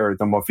higher,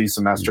 than what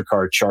Visa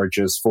MasterCard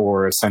charges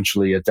for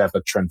essentially a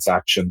debit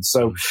transaction.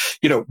 So,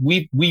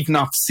 we've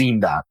not seen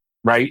that,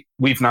 right?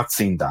 We've not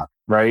seen that,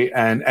 right?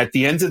 And at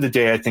the end of the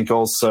day, I think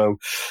also,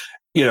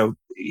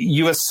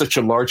 US is such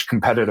a large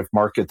competitive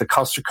market. The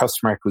cost of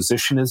customer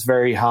acquisition is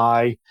very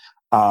high.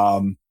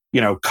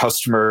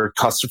 Cost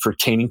of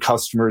retaining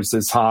customers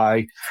is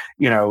high.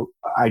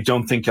 I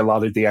don't think a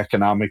lot of the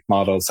economic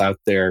models out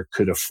there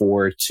could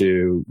afford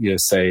to,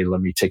 say, let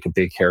me take a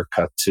big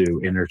haircut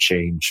to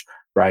interchange,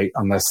 right?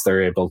 Unless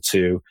they're able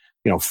to,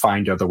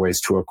 find other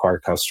ways to acquire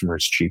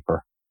customers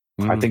cheaper.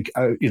 I think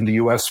in the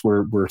US,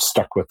 we're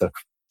stuck with it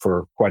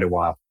for quite a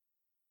while.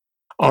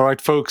 All right,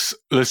 folks,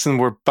 listen,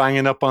 we're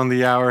banging up on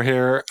the hour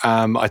here.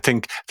 I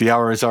think the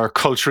hour is our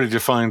culturally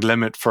defined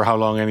limit for how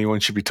long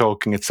anyone should be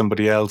talking at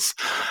somebody else,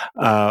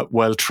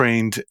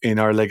 well-trained in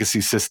our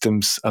legacy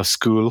systems of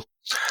school.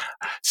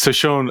 So,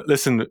 Sean,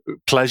 listen,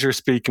 pleasure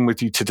speaking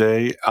with you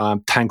today.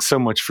 Thanks so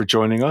much for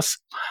joining us.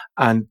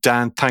 And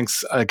Dan,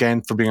 thanks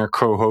again for being our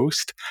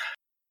co-host.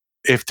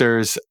 If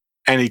there's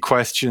any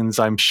questions,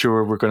 I'm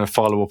sure we're going to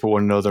follow up with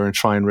one another and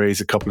try and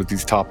raise a couple of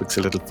these topics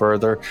a little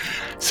further.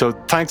 So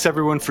thanks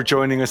everyone for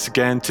joining us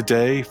again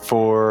today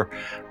for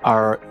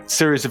our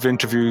series of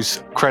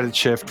interviews, Credit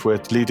Shift,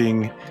 with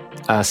leading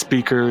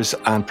speakers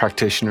and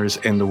practitioners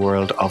in the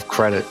world of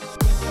credit.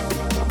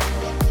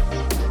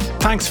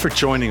 Thanks for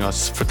joining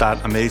us for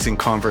that amazing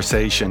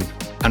conversation.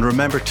 And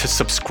remember to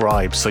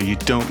subscribe so you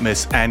don't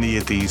miss any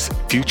of these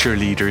future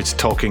leaders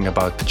talking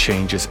about the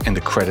changes in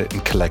the credit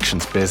and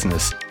collections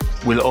business.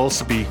 We'll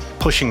also be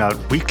pushing out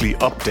weekly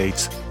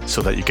updates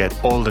so that you get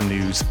all the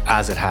news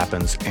as it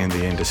happens in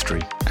the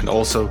industry. And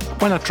also,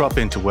 why not drop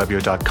into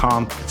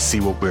webio.com and see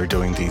what we're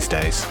doing these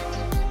days.